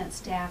 80%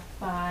 staffed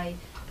by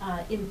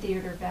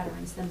in-theater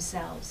veterans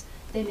themselves.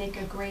 They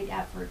make a great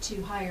effort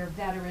to hire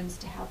veterans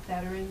to help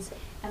veterans,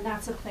 and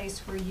that's a place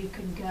where you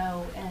can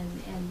go and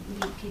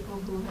meet people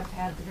who have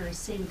had the very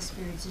same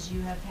experiences you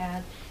have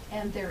had,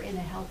 and they're in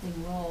a helping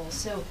role.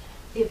 So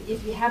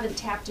if you haven't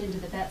tapped into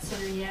the Vet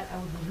Center yet, I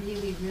would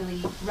really,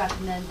 really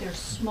recommend. They're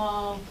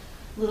small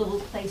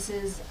little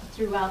places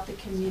throughout the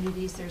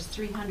communities. There's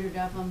 300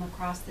 of them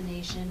across the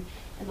nation,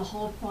 and the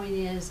whole point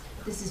is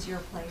this is your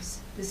place.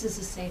 This is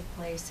a safe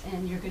place,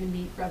 and you're going to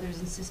meet brothers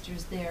and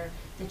sisters there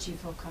that you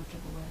feel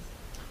comfortable with.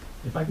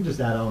 If I can just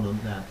add on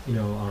that, you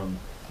know,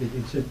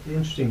 it's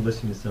interesting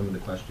listening to some of the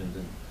questions,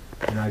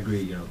 and I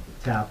agree, you know,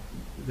 TAP,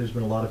 there's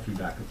been a lot of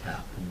feedback of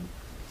TAP,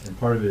 and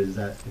part of it is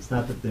that it's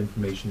not that the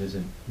information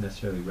isn't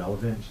necessarily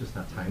relevant, it's just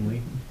not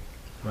timely,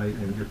 right?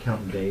 And you're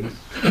counting days,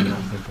 you're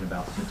not thinking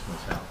about 6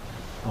 months out.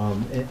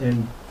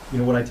 And you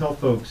know, what I tell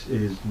folks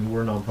is,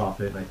 we're a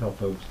nonprofit, and I tell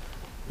folks,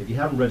 if you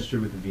haven't registered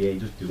with the VA,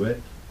 just do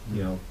it.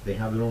 You know, they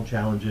have their own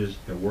challenges,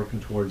 they're working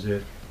towards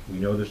it. We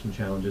know there's some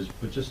challenges,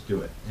 but just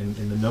do it. And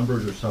the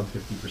numbers are sub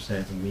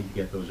 50%, and we need to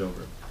get those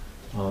over.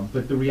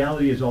 But the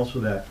reality is also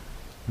that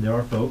there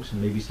are folks, and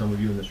maybe some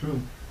of you in this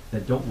room,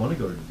 that don't want to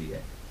go to the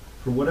VA.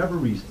 For whatever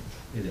reason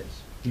it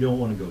is. You don't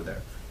want to go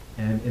there.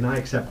 And I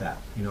accept that.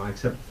 You know, I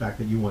accept the fact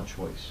that you want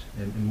choice.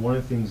 And one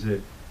of the things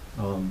that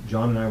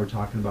John and I were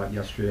talking about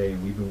yesterday,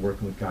 and we've been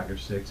working with Got Your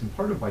Six, and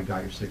part of why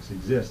Got Your Six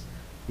exists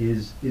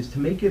is to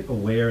make it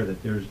aware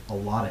that there's a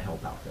lot of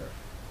help out there.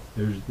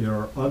 There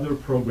are other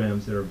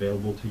programs that are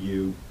available to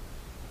you,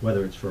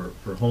 whether it's for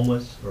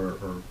homeless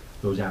or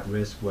those at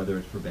risk, whether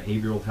it's for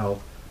behavioral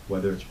health,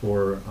 whether it's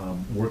for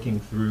working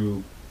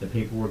through the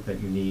paperwork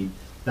that you need.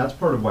 That's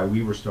part of why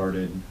we were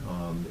started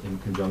in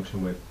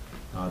conjunction with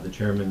the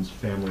Chairman's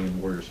Family and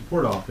Warrior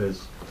Support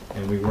Office,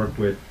 and we worked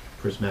with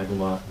Chris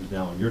Maglamot, who's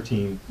now on your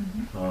team,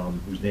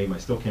 whose name I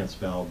still can't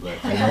spell,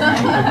 but I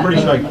know, I'm pretty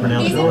sure I can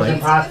pronounce it right.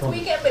 He's this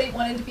weekend, but he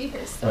wanted to be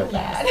here so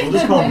bad. We'll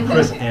just call him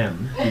Chris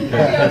M, because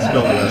I can't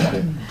spell the rest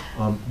of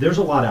it. There's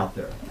a lot out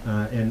there,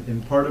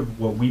 and part of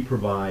what we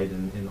provide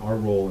in our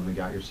role in the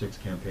Got Your Six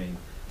campaign,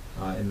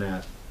 in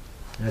that,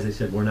 as I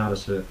said, we're not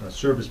a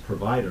service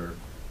provider,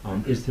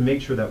 is to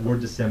make sure that we're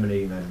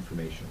disseminating that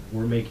information.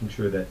 We're making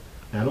sure that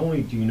not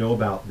only do you know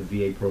about the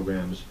VA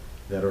programs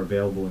that are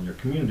available in your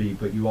community,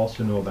 but you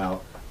also know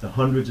about the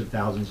hundreds of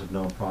thousands of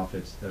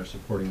nonprofits that are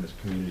supporting this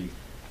community,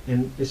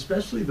 and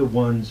especially the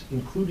ones,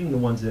 including the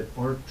ones that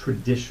aren't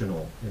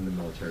traditional in the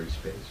military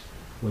space.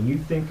 When you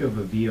think of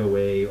a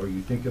VOA, or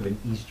you think of an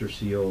Easter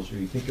Seals, or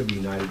you think of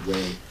United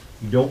Way,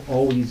 you don't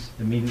always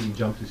immediately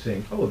jump to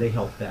saying, oh, they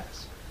help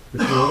vets.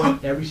 But you know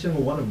what? Every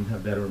single one of them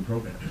have veteran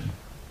programs.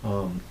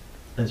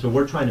 And so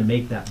we're trying to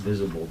make that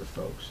visible to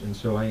folks. And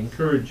so I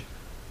encourage,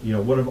 you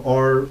know, one of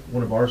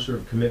our sort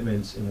of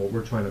commitments and what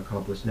we're trying to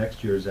accomplish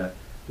next year is that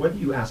whether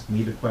you ask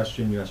me the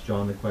question, you ask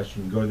John the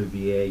question, you go to the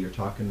VA, you're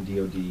talking to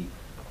DOD,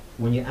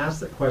 when you ask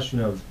that question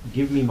of,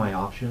 give me my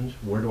options,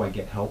 where do I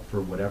get help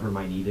for whatever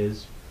my need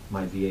is,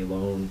 my VA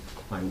loan,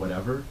 my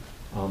whatever,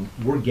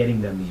 we're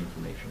getting them the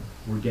information.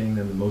 We're getting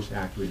them the most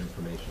accurate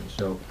information.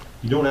 So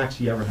you don't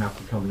actually ever have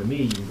to come to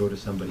me, you can go to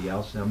somebody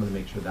else, and I'm going to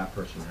make sure that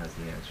person has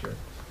the answer.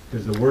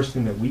 Because the worst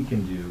thing that we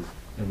can do,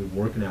 and we've been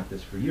working at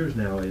this for years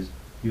now, is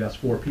you ask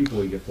 4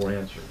 people, you get 4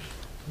 answers.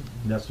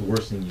 And that's the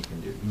worst thing you can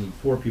do. You need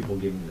 4 people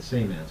giving the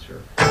same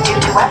answer. Due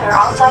to weather,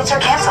 all flights are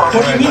canceled.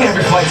 What do you mean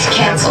every flight's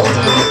canceled?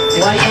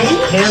 Flight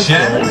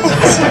canceled.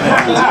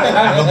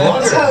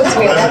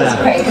 That's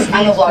great, 'cause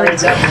I'm a lawyer.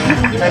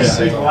 Yes.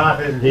 He's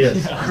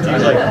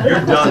like,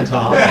 you're done,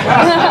 Tom.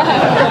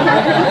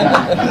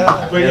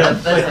 But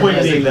yeah, my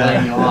point being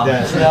that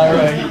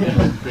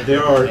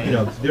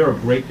there are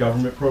great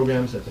government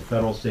programs at the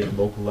federal, state, and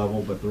local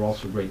level, but there are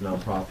also great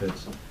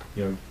nonprofits.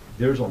 You know,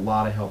 there's a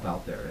lot of help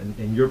out there,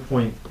 and your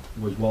point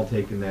was well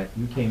taken that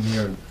you came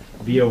here and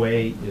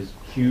VOA is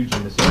huge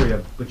in this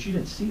area, but you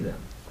didn't see them.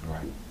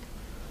 Right.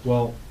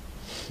 Well,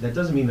 That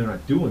doesn't mean they're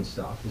not doing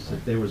stuff, it's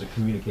that there was a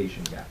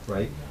communication gap,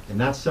 right? And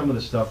that's some of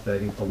the stuff that I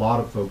think a lot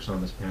of folks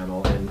on this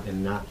panel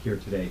and not here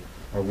today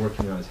are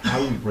working on, is how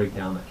do we break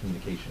down that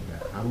communication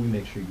gap? How do we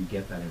make sure you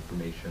get that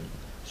information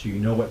so you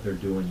know what they're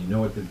doing, you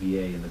know what the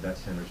VA and the vet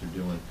centers are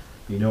doing,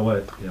 you know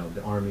what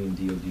the Army and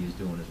DOD is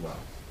doing as well.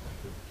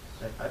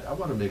 I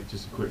want to make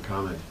just a quick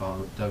comment,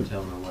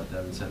 dovetailing on what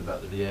Devin said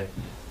about the VA.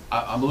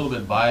 I'm a little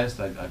bit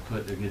biased. I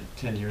put a good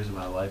 10 years of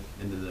my life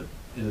into the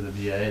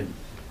VA,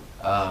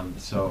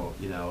 and so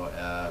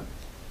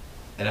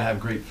and I have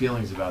great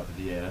feelings about the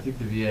VA. And I think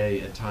the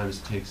VA at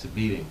times takes a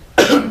beating.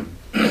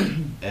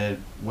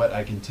 And what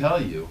I can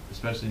tell you,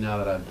 especially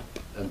now that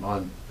I'm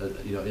on,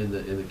 in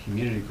the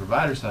community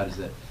provider side, is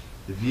that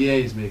the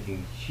VA is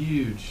making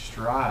huge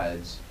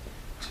strides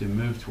to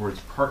move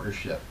towards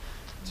partnership,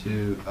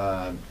 to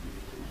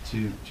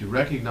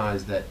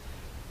recognize that,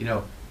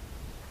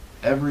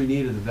 every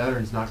need of the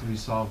veteran is not going to be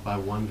solved by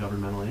one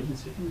governmental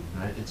agency,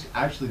 right? It's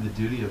actually the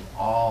duty of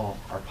all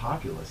our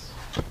populace,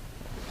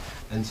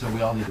 and so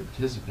we all need to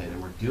participate, and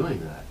we're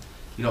doing that.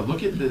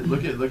 Look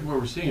at what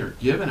we're seeing here.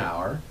 Give an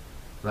Hour,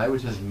 right,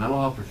 which has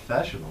mental health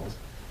professionals,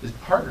 is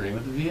partnering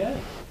with the VA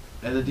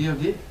and the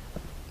DOD.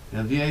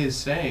 The VA is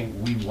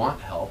saying we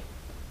want help,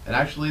 and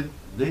actually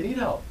they need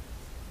help.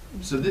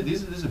 So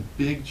this is a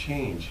big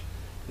change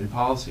in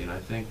policy, and I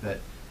think that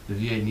the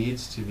VA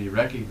needs to be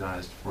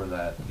recognized for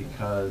that,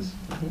 because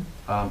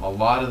a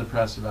lot of the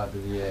press about the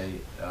VA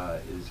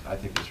I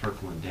think is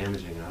hurtful and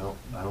damaging, and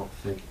I don't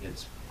think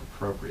it's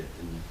appropriate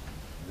in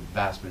the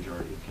vast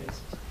majority of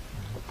cases.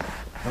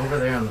 Over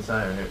there on the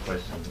side, I had a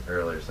question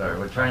earlier. Sorry,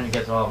 we're trying to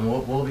get to all of them.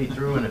 We'll be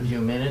through in a few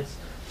minutes.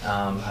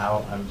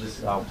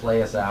 I'll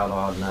play us out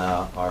on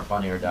our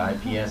Funny or Die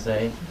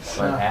PSA.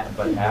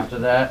 But after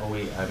that,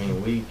 we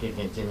can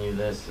continue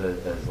this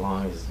as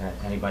long as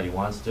anybody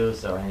wants to.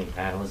 So any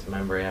panelist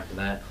member after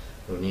that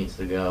who needs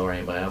to go, or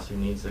anybody else who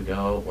needs to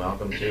go,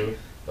 welcome to.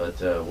 But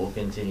we'll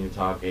continue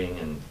talking,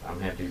 and I'm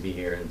happy to be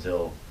here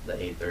until the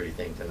 8:30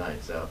 thing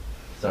tonight. So,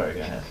 sorry,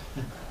 go ahead.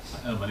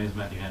 My name is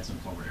Matthew Hansen,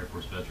 former Air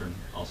Force veteran,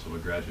 also a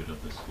graduate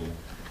of this school.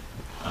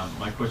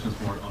 My question is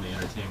more on the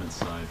entertainment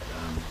side.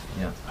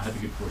 I had the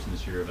good fortune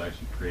this year of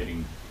actually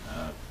creating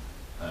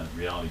a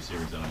reality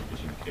series on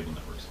pitching to cable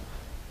networks.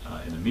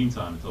 In the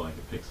meantime, until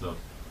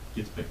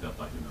gets picked up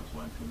by who knows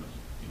when, who knows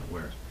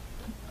where.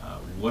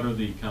 What are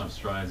the kind of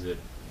strides that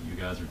you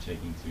guys are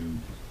taking to,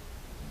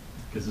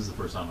 because this is the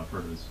first time I've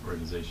heard of this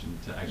organization,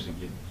 to actually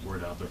get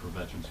word out there for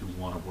veterans who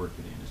want to work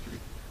in the industry,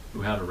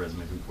 who have a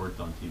resume, who've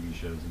worked on TV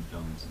shows and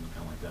films and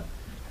kind of like that?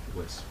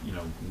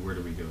 Where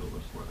do we go to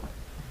look for them?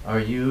 Are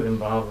you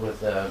involved with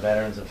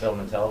Veterans of Film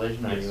and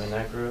Television? Are you in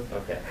that group?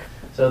 Okay.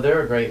 So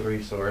they're a great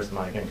resource.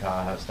 Mike and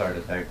Kyle have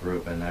started that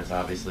group, and that's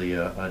obviously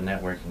a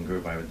networking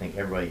group. I would think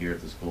everybody here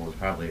at the school is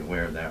probably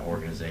aware of that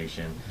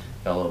organization.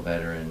 Fellow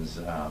veterans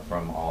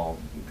from all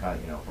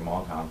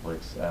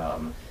conflicts,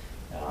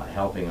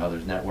 helping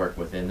others network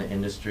within the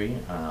industry.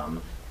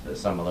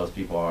 Some of those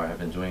people have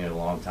been doing it a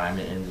long time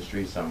in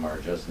industry. Some are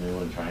just new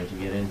and trying to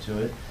get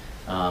into it.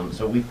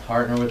 So we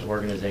partner with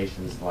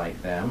organizations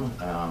like them.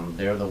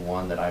 They're the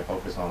one that I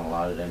focus on a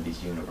lot at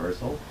NBC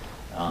Universal.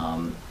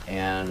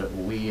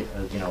 And we,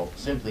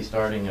 simply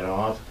starting it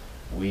off,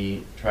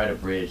 we try to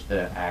bridge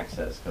the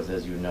access, because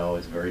as you know,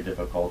 it's very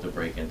difficult to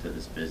break into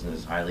this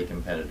business, highly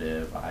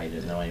competitive. I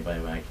didn't know anybody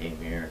when I came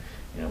here,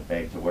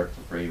 begged to work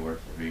for free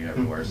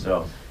everywhere.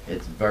 So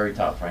it's very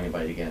tough for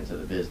anybody to get into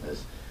the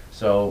business.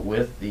 So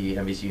with the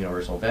NBC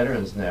Universal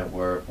Veterans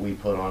Network, we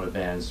put on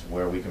events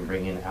where we can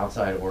bring in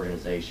outside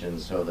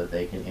organizations so that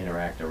they can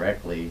interact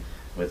directly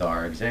with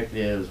our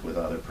executives, with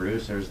other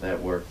producers that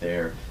work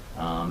there,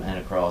 and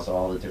across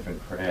all the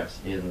different crafts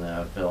in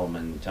the film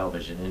and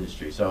television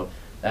industry. So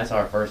that's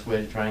our first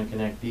way to try and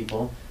connect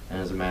people. And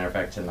as a matter of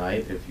fact,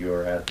 tonight, if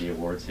you're at the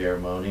award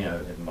ceremony,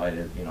 I've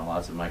invited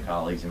lots of my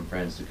colleagues and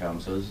friends to come.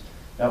 So there's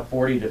about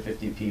 40 to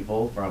 50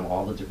 people from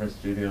all the different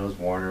studios,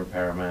 Warner,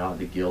 Paramount,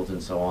 the guilds,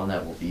 and so on,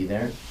 that will be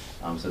there.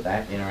 So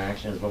that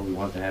interaction is what we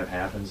want to have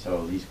happen.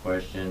 So these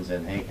questions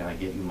and, hey, can I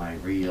get you my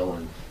reel,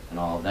 and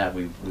all of that,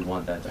 we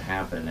want that to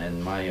happen.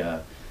 And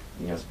my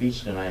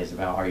speech tonight is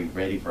about, are you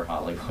ready for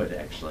Hollywood,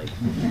 actually?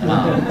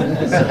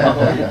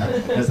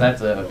 Because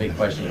that's a big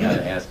question you got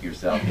to ask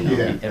yourself,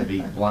 and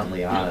be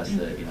bluntly honest,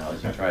 as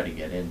you try to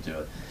get into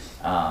it.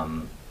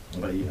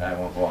 But I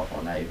won't go off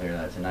on that. You hear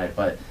that tonight.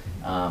 But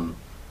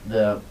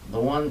the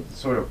one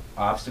sort of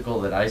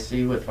obstacle that I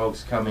see with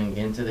folks coming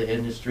into the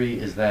industry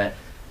is that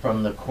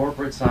from the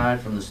corporate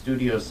side, from the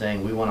studio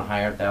saying we want to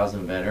hire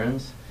 1,000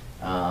 veterans,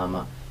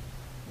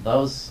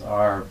 those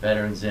are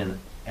veterans in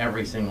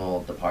every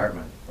single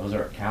department. Those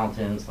are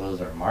accountants, those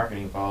are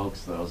marketing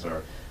folks, those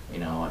are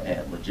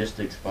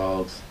logistics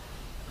folks.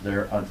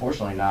 They're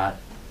unfortunately not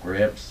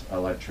grips,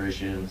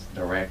 electricians,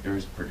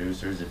 directors,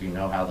 producers. If you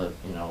know how the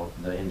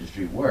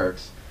industry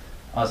works,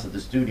 us at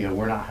the studio,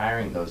 we're not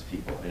hiring those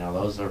people.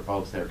 Those are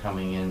folks that are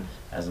coming in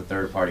as a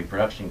third-party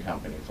production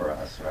company for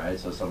us, right?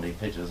 So somebody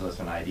pitches us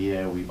an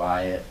idea, we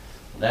buy it,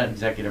 that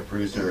executive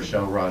producer or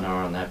showrunner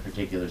on that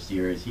particular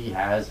series, he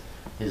has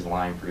his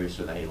line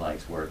producer that he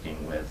likes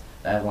working with.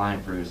 That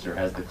line producer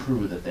has the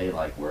crew that they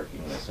like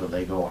working with, so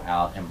they go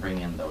out and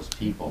bring in those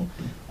people.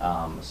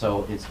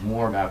 So it's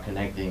more about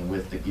connecting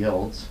with the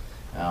guilds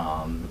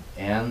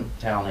and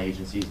talent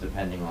agencies,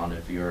 depending on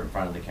if you're in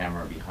front of the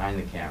camera or behind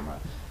the camera.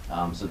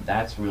 So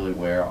that's really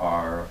where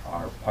our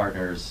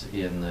partners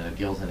in the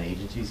guilds and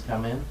agencies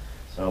come in.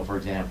 So for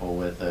example,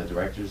 with the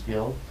Directors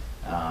Guild,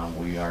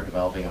 we are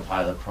developing a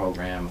pilot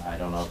program. I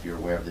don't know if you're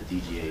aware of the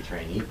DGA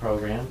trainee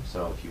program.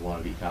 So if you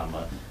want to become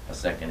a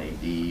second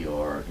AD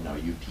or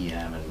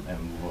UPM and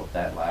move up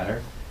that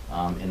ladder,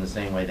 in the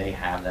same way they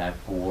have that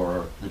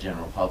for the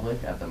general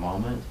public at the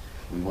moment,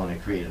 we want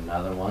to create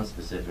another one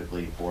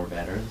specifically for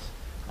veterans.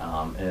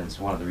 And it's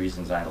one of the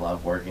reasons I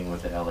love working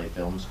with the LA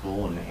Film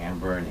School and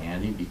Amber and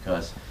Andy,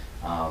 because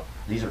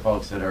these are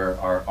folks that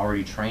are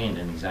already trained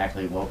in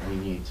exactly what we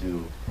need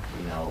to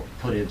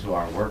put into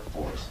our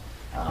workforce.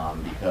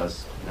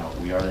 Because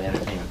we are the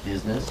entertainment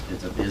business.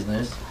 It's a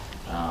business.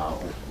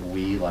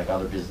 We, like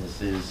other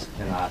businesses,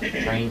 cannot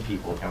train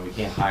people. We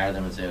can't hire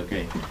them and say,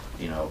 okay,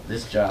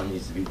 this job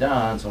needs to be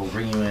done, so we'll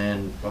bring you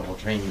in, but we'll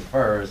train you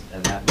first,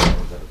 and that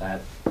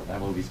means that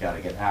movie's got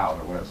to get out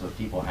or whatever. So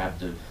people have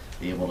to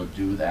be able to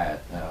do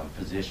that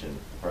position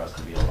for us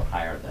to be able to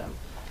hire them.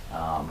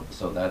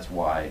 So that's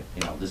why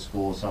this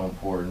school is so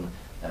important.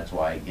 That's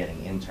why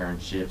getting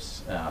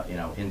internships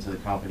into the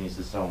companies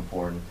is so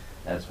important.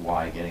 That's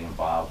why getting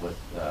involved with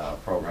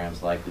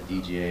programs like the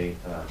DGA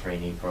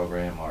trainee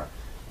program are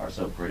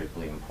so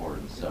critically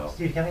important. So,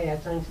 Steve, can I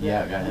add something to that?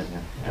 Yeah, go ahead.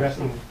 Yeah,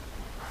 addressing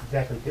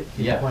exactly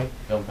to your point.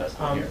 Film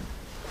festival here.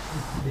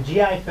 The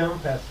GI Film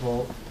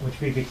Festival, which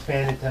we've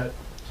expanded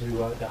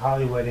to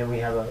Hollywood, and we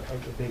have a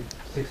big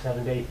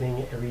 6-7 day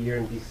thing every year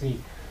in DC.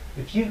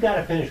 If you've got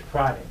a finished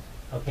product,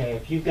 okay,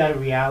 if you've got a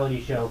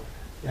reality show,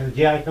 the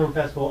GI Film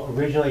Festival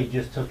originally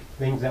just took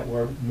things that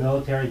were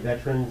military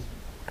veterans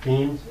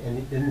themes, and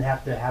it didn't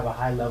have to have a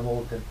high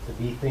level to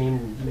be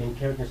themed, main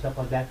character and stuff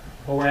like that.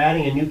 But we're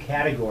adding a new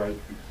category,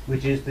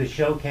 which is to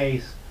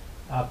showcase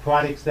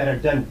products that are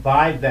done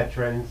by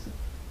veterans,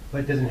 but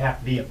it doesn't have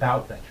to be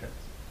about veterans.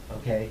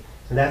 Okay,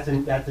 so that's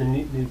a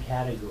new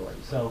category.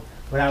 So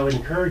what I would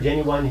encourage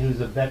anyone who's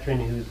a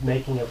veteran who's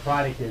making a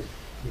product is,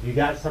 if you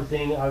got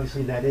something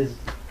obviously that is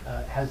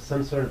has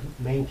some sort of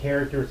main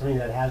character or something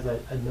that has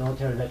a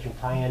military veteran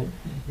tie-in,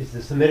 is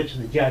to submit it to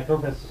the GI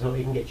Film Festival so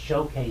it can get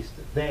showcased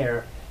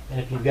there. And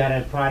if you've got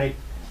a product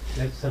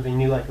that's something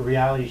new, like a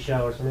reality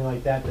show or something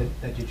like that,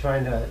 that you're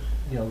trying to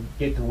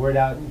get the word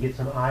out and get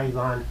some eyes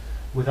on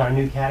with our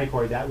new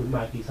category, that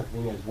might be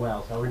something as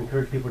well. So I would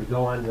encourage people to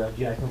go on the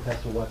GI Film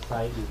Festival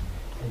website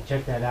and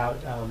check that out,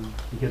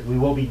 because we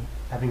will be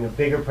having a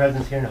bigger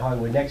presence here in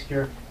Hollywood next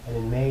year,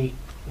 and in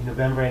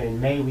November and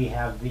in May we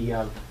have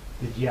the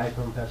GI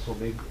Film Festival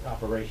big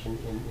operation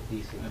in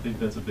DC. I think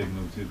that's a big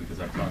move too,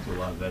 because I've talked to a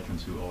lot of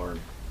veterans who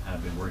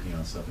have been working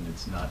on stuff, and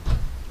it's not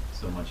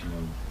so much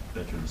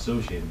veteran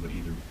associated, but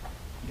either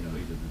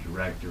the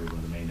director or one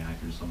of the main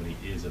actors, somebody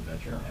is a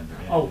veteran and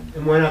they're in. Oh,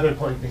 and one other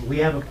important thing, we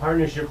have a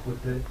partnership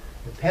with the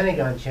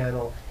Pentagon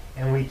Channel,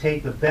 and we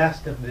take the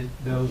best of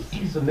those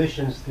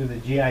submissions through the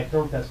GI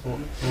Film Festival,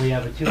 and we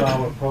have a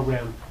 2-hour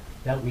program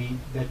that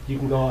you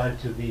can go on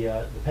to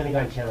the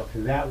Pentagon Channel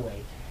through that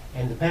way.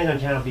 And the Pentagon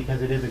Channel,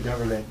 because it is a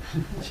government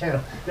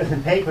channel,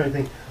 doesn't pay for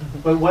anything.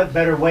 But what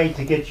better way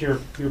to get your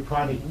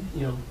product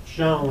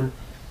shown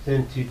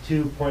than to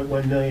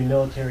 2.1 million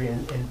military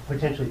and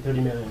potentially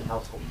 30 million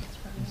households.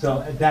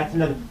 So that's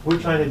another. We're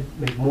trying to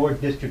make more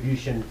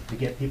distribution to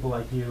get people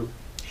like you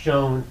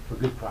shown for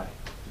good product.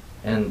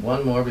 And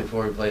one more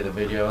before we play the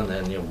video, and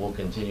then we'll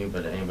continue.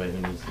 But anybody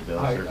who needs to go.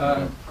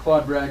 Hi,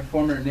 Claude Bragg,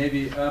 former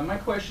Navy. My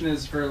question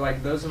is for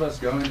those of us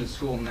going to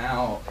school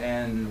now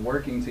and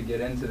working to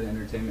get into the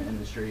entertainment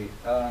industry.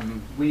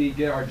 We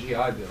get our GI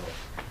Bill,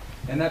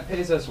 and that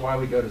pays us while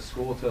we go to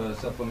school to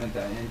supplement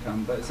that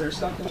income. But is there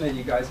something that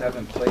you guys have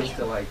in place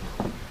to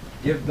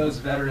give those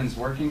veterans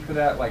working for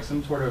that,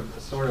 some sort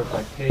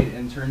of paid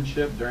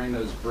internship during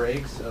those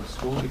breaks of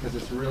school? Because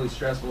it's really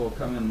stressful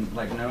coming,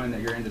 knowing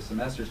that you're into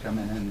semesters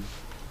coming, and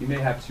you may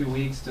have 2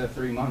 weeks to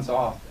 3 months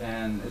off,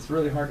 and it's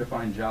really hard to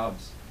find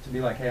jobs to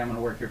be like, hey, I'm going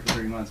to work here for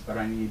 3 months, but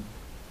I need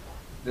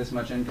this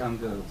much income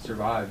to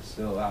survive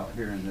still out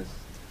here in this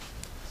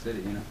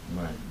city,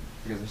 Right.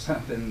 Because there's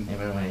something.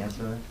 Anybody want to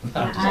answer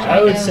that?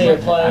 I would say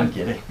apply. I'm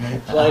kidding.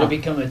 Apply to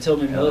become a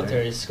Tillman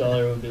Military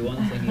Scholar would be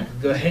one thing you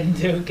could go ahead and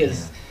do,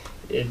 because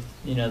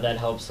that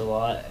helps a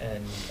lot.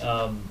 And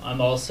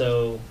I'm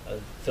also a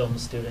film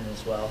student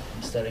as well.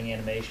 I'm studying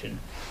animation,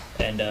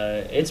 and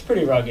it's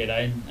pretty rugged.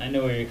 I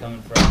know where you're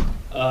coming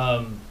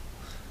from.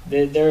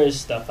 There is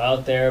stuff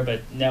out there,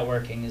 but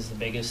networking is the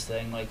biggest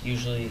thing.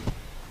 Usually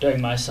during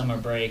my summer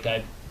break,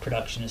 I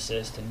production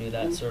assist and do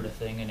that sort of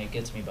thing, and it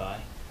gets me by.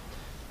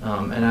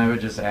 And I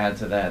would just add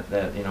to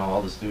that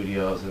all the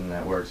studios and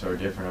networks are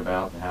different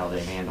about how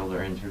they handle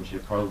their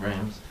internship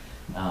programs.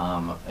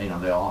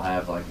 They all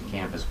have a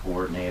campus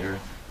coordinator.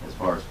 as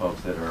far as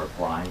folks that are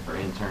applying for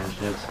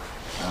internships.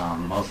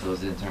 Most of those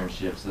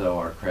internships, though,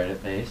 are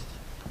credit-based,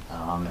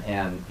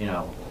 and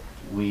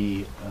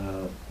we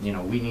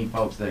need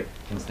folks that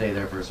can stay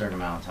there for a certain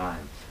amount of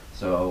time.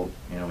 So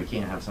we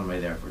can't have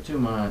somebody there for 2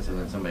 months and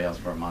then somebody else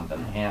for a month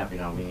and a half.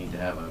 We need to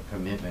have a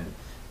commitment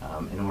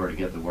in order to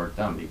get the work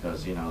done,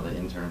 because the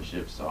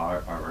internships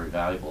are very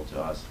valuable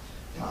to us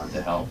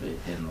to help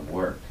in the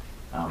work.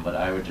 But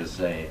I would just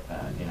say,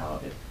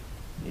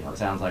 it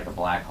sounds like a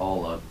black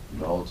hole of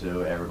go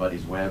to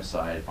everybody's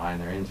website, find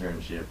their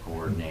internship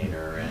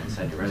coordinator, and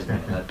send your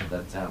resume.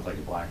 That sounds like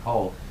a black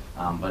hole.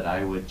 But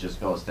I would just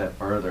go a step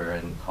further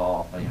and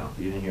call,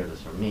 you didn't hear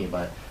this from me,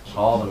 but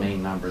call the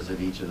main numbers of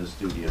each of the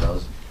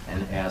studios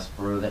and ask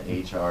for the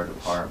HR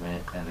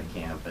department and the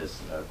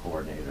campus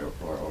coordinator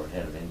or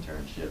head of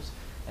internships.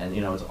 And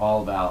it's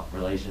all about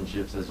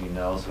relationships, as you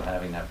know, so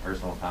having that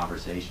personal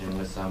conversation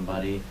with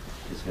somebody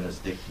is going to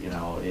stick,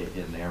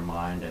 in their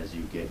mind as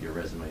you get your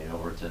resume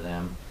over to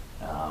them.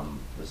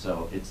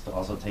 So it's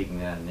also taking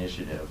that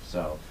initiative.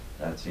 So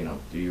that's, do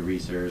your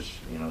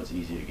research. It's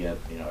easy to get,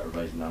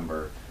 everybody's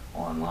number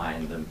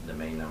online, the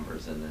main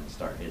numbers, and then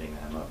start hitting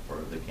them up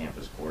for the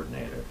campus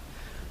coordinator.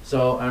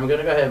 So I'm going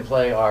to go ahead and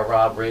play our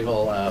Rob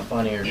Riggle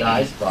Funny or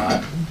Die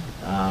spot.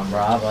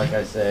 Rob, like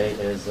I say,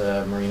 is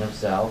a Marine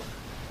himself,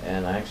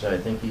 and actually I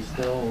think he's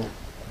still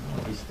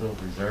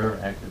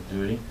reserve, active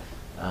duty.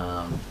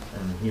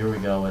 And here we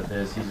go with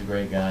this. He's a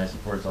great guy,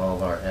 supports all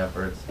of our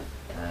efforts,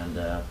 and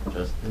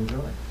just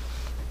enjoy.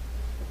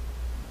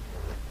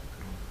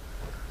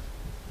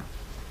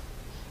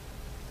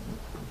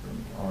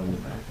 I mean,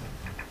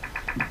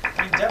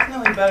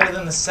 definitely better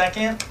than the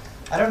second.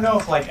 I don't know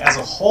if as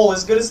a whole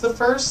as good as the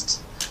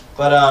first,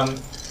 but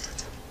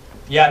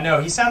yeah, no,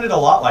 he sounded a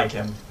lot like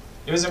him.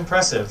 It was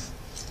impressive.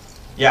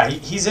 Yeah,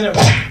 he's in it.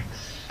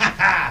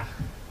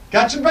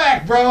 Got your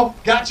back, bro.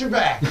 Got your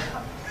back.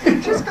 You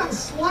just got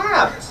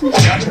slapped.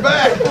 Got your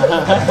back.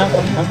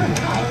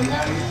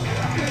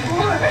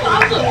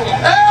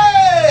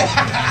 Hey!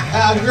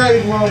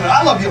 Great moment.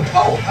 I love you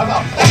both. How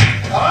about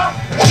that?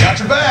 Got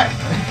your back.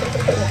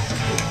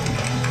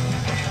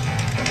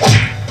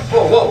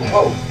 Whoa, whoa,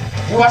 whoa.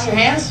 You wash your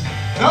hands?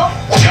 No.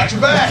 Got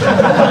your back.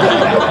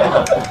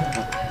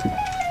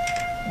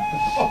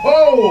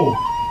 Oh,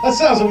 that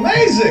sounds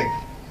amazing.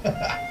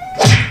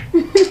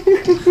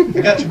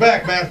 I got your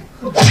back, man.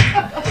 You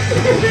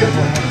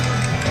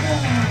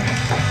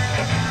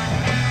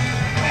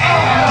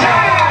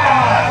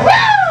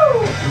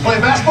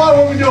playing basketball?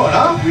 What are we doing,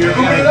 huh? We are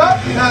moving it up?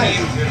 Nice.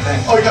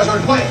 Oh, you guys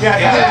already playing?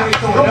 Yeah.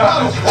 No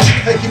problem.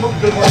 Hey, keep up the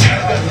good work.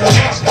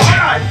 All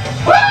right.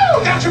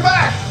 Woo! Got your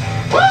back.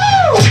 Woo!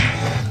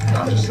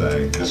 I'm just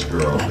saying, this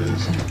girl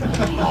is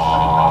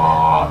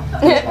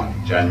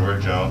January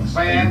Jones.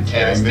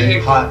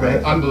 Fantastic. Hot,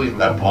 right? Unbelievable.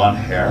 That blonde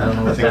hair.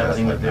 I think that's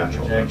like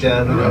natural.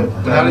 Natural.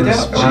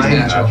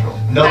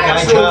 No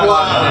natural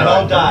blonde.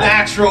 No dye.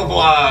 Natural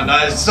blonde.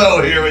 I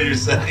so hear what you're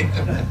saying.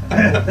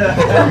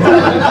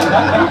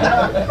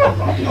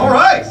 All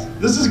right.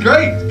 This is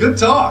great. Good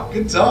talk.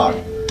 Good talk.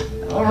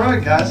 All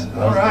right, guys.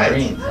 All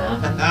right.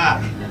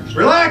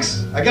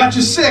 Relax. I got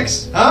you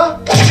 6, huh?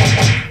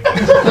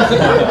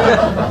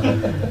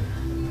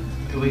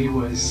 Glee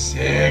was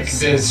sick.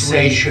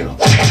 Sensational.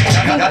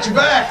 Got your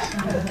back.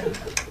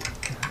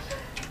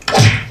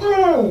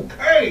 Ooh,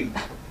 hey.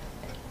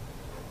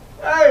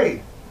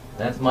 Hey.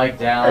 That's Mike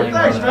Dowling, Hey,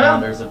 thanks, one of the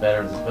founders of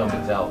Veterans of Film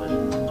and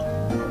Television.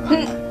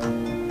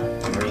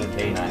 Marine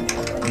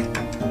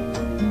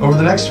K9. Over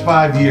the next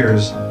 5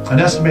 years, an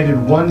estimated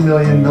 1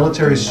 million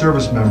military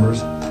service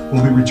members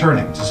will be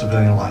returning to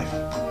civilian life.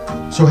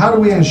 So how do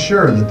we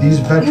ensure that these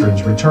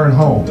veterans return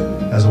home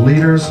as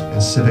leaders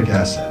and civic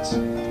assets?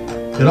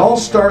 It all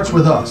starts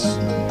with us,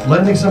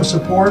 lending some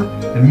support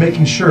and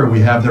making sure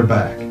we have their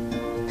back.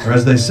 Or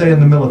as they say in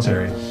the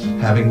military,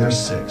 having their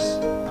 6.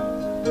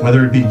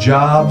 Whether it be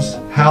jobs,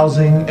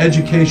 housing,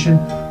 education,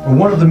 or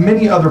one of the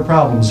many other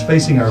problems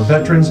facing our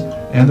veterans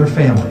and their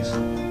families,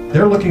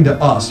 they're looking to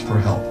us for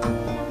help.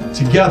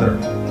 Together,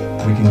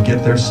 we can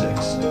get their 6.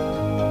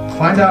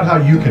 Find out how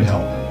you can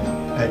help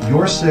at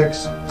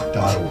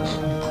your6.org.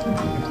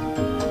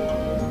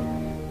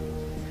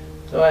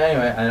 So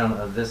anyway, I don't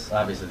know, this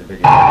obviously the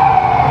video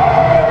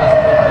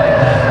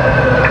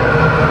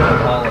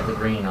all of the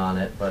green on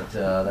it, but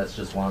that's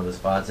just one of the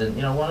spots. And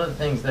one of the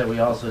things that we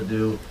also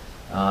do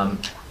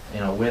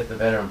with the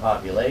veteran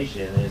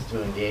population is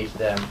to engage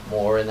them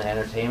more in the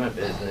entertainment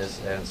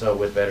business. And so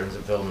with Veterans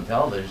of Film and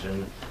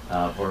Television,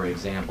 for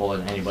example,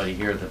 and anybody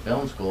here at the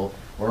film school,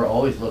 we're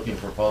always looking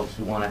for folks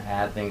who want to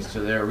add things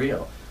to their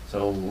reel.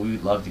 So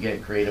we'd love to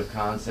get creative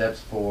concepts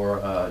for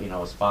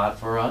a spot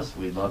for us.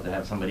 We'd love to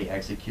have somebody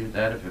execute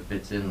that if it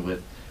fits in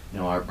with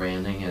our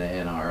branding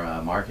and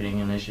our marketing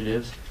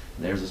initiatives.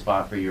 There's a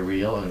spot for your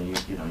reel, and you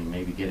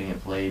may be getting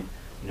it played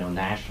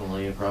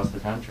nationally across the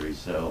country.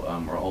 So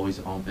we're always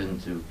open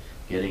to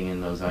getting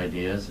in those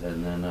ideas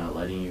and then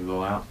letting you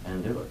go out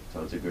and do it.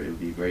 So it would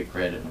be a great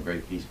credit and a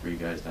great piece for you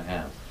guys to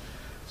have.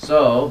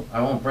 So,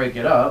 I won't break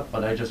it up,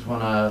 but I just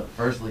want to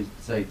firstly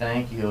say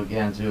thank you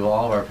again to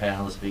all of our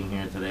panelists being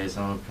here today.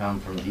 Some have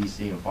come from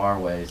DC and far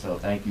away, so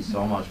thank you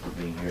so much for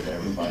being here to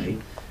everybody.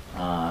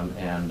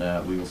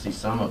 We will see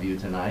some of you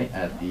tonight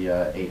at the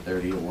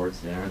 8:30 awards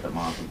dinner at the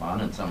Montalban,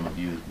 and some of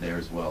you there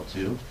as well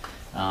too.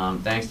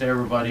 Thanks to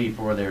everybody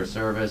for their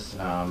service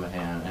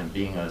and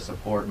being a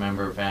support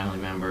member, family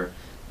member,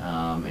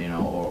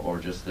 or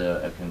just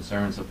a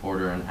concerned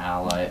supporter and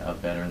ally of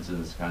veterans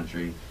in this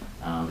country.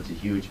 It's a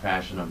huge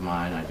passion of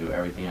mine. I do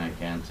everything I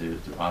can to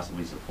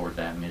possibly support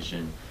that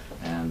mission,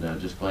 and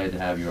just glad to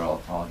have you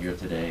all here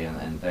today,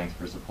 and thanks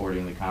for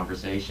supporting the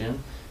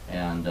conversation.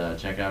 And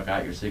check out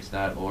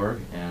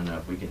gotyoursix.org, and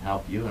if we can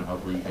help you, and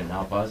hopefully you can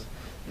help us,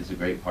 it's a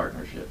great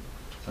partnership.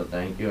 So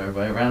thank you,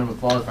 everybody. A round of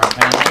applause for our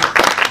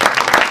panelists.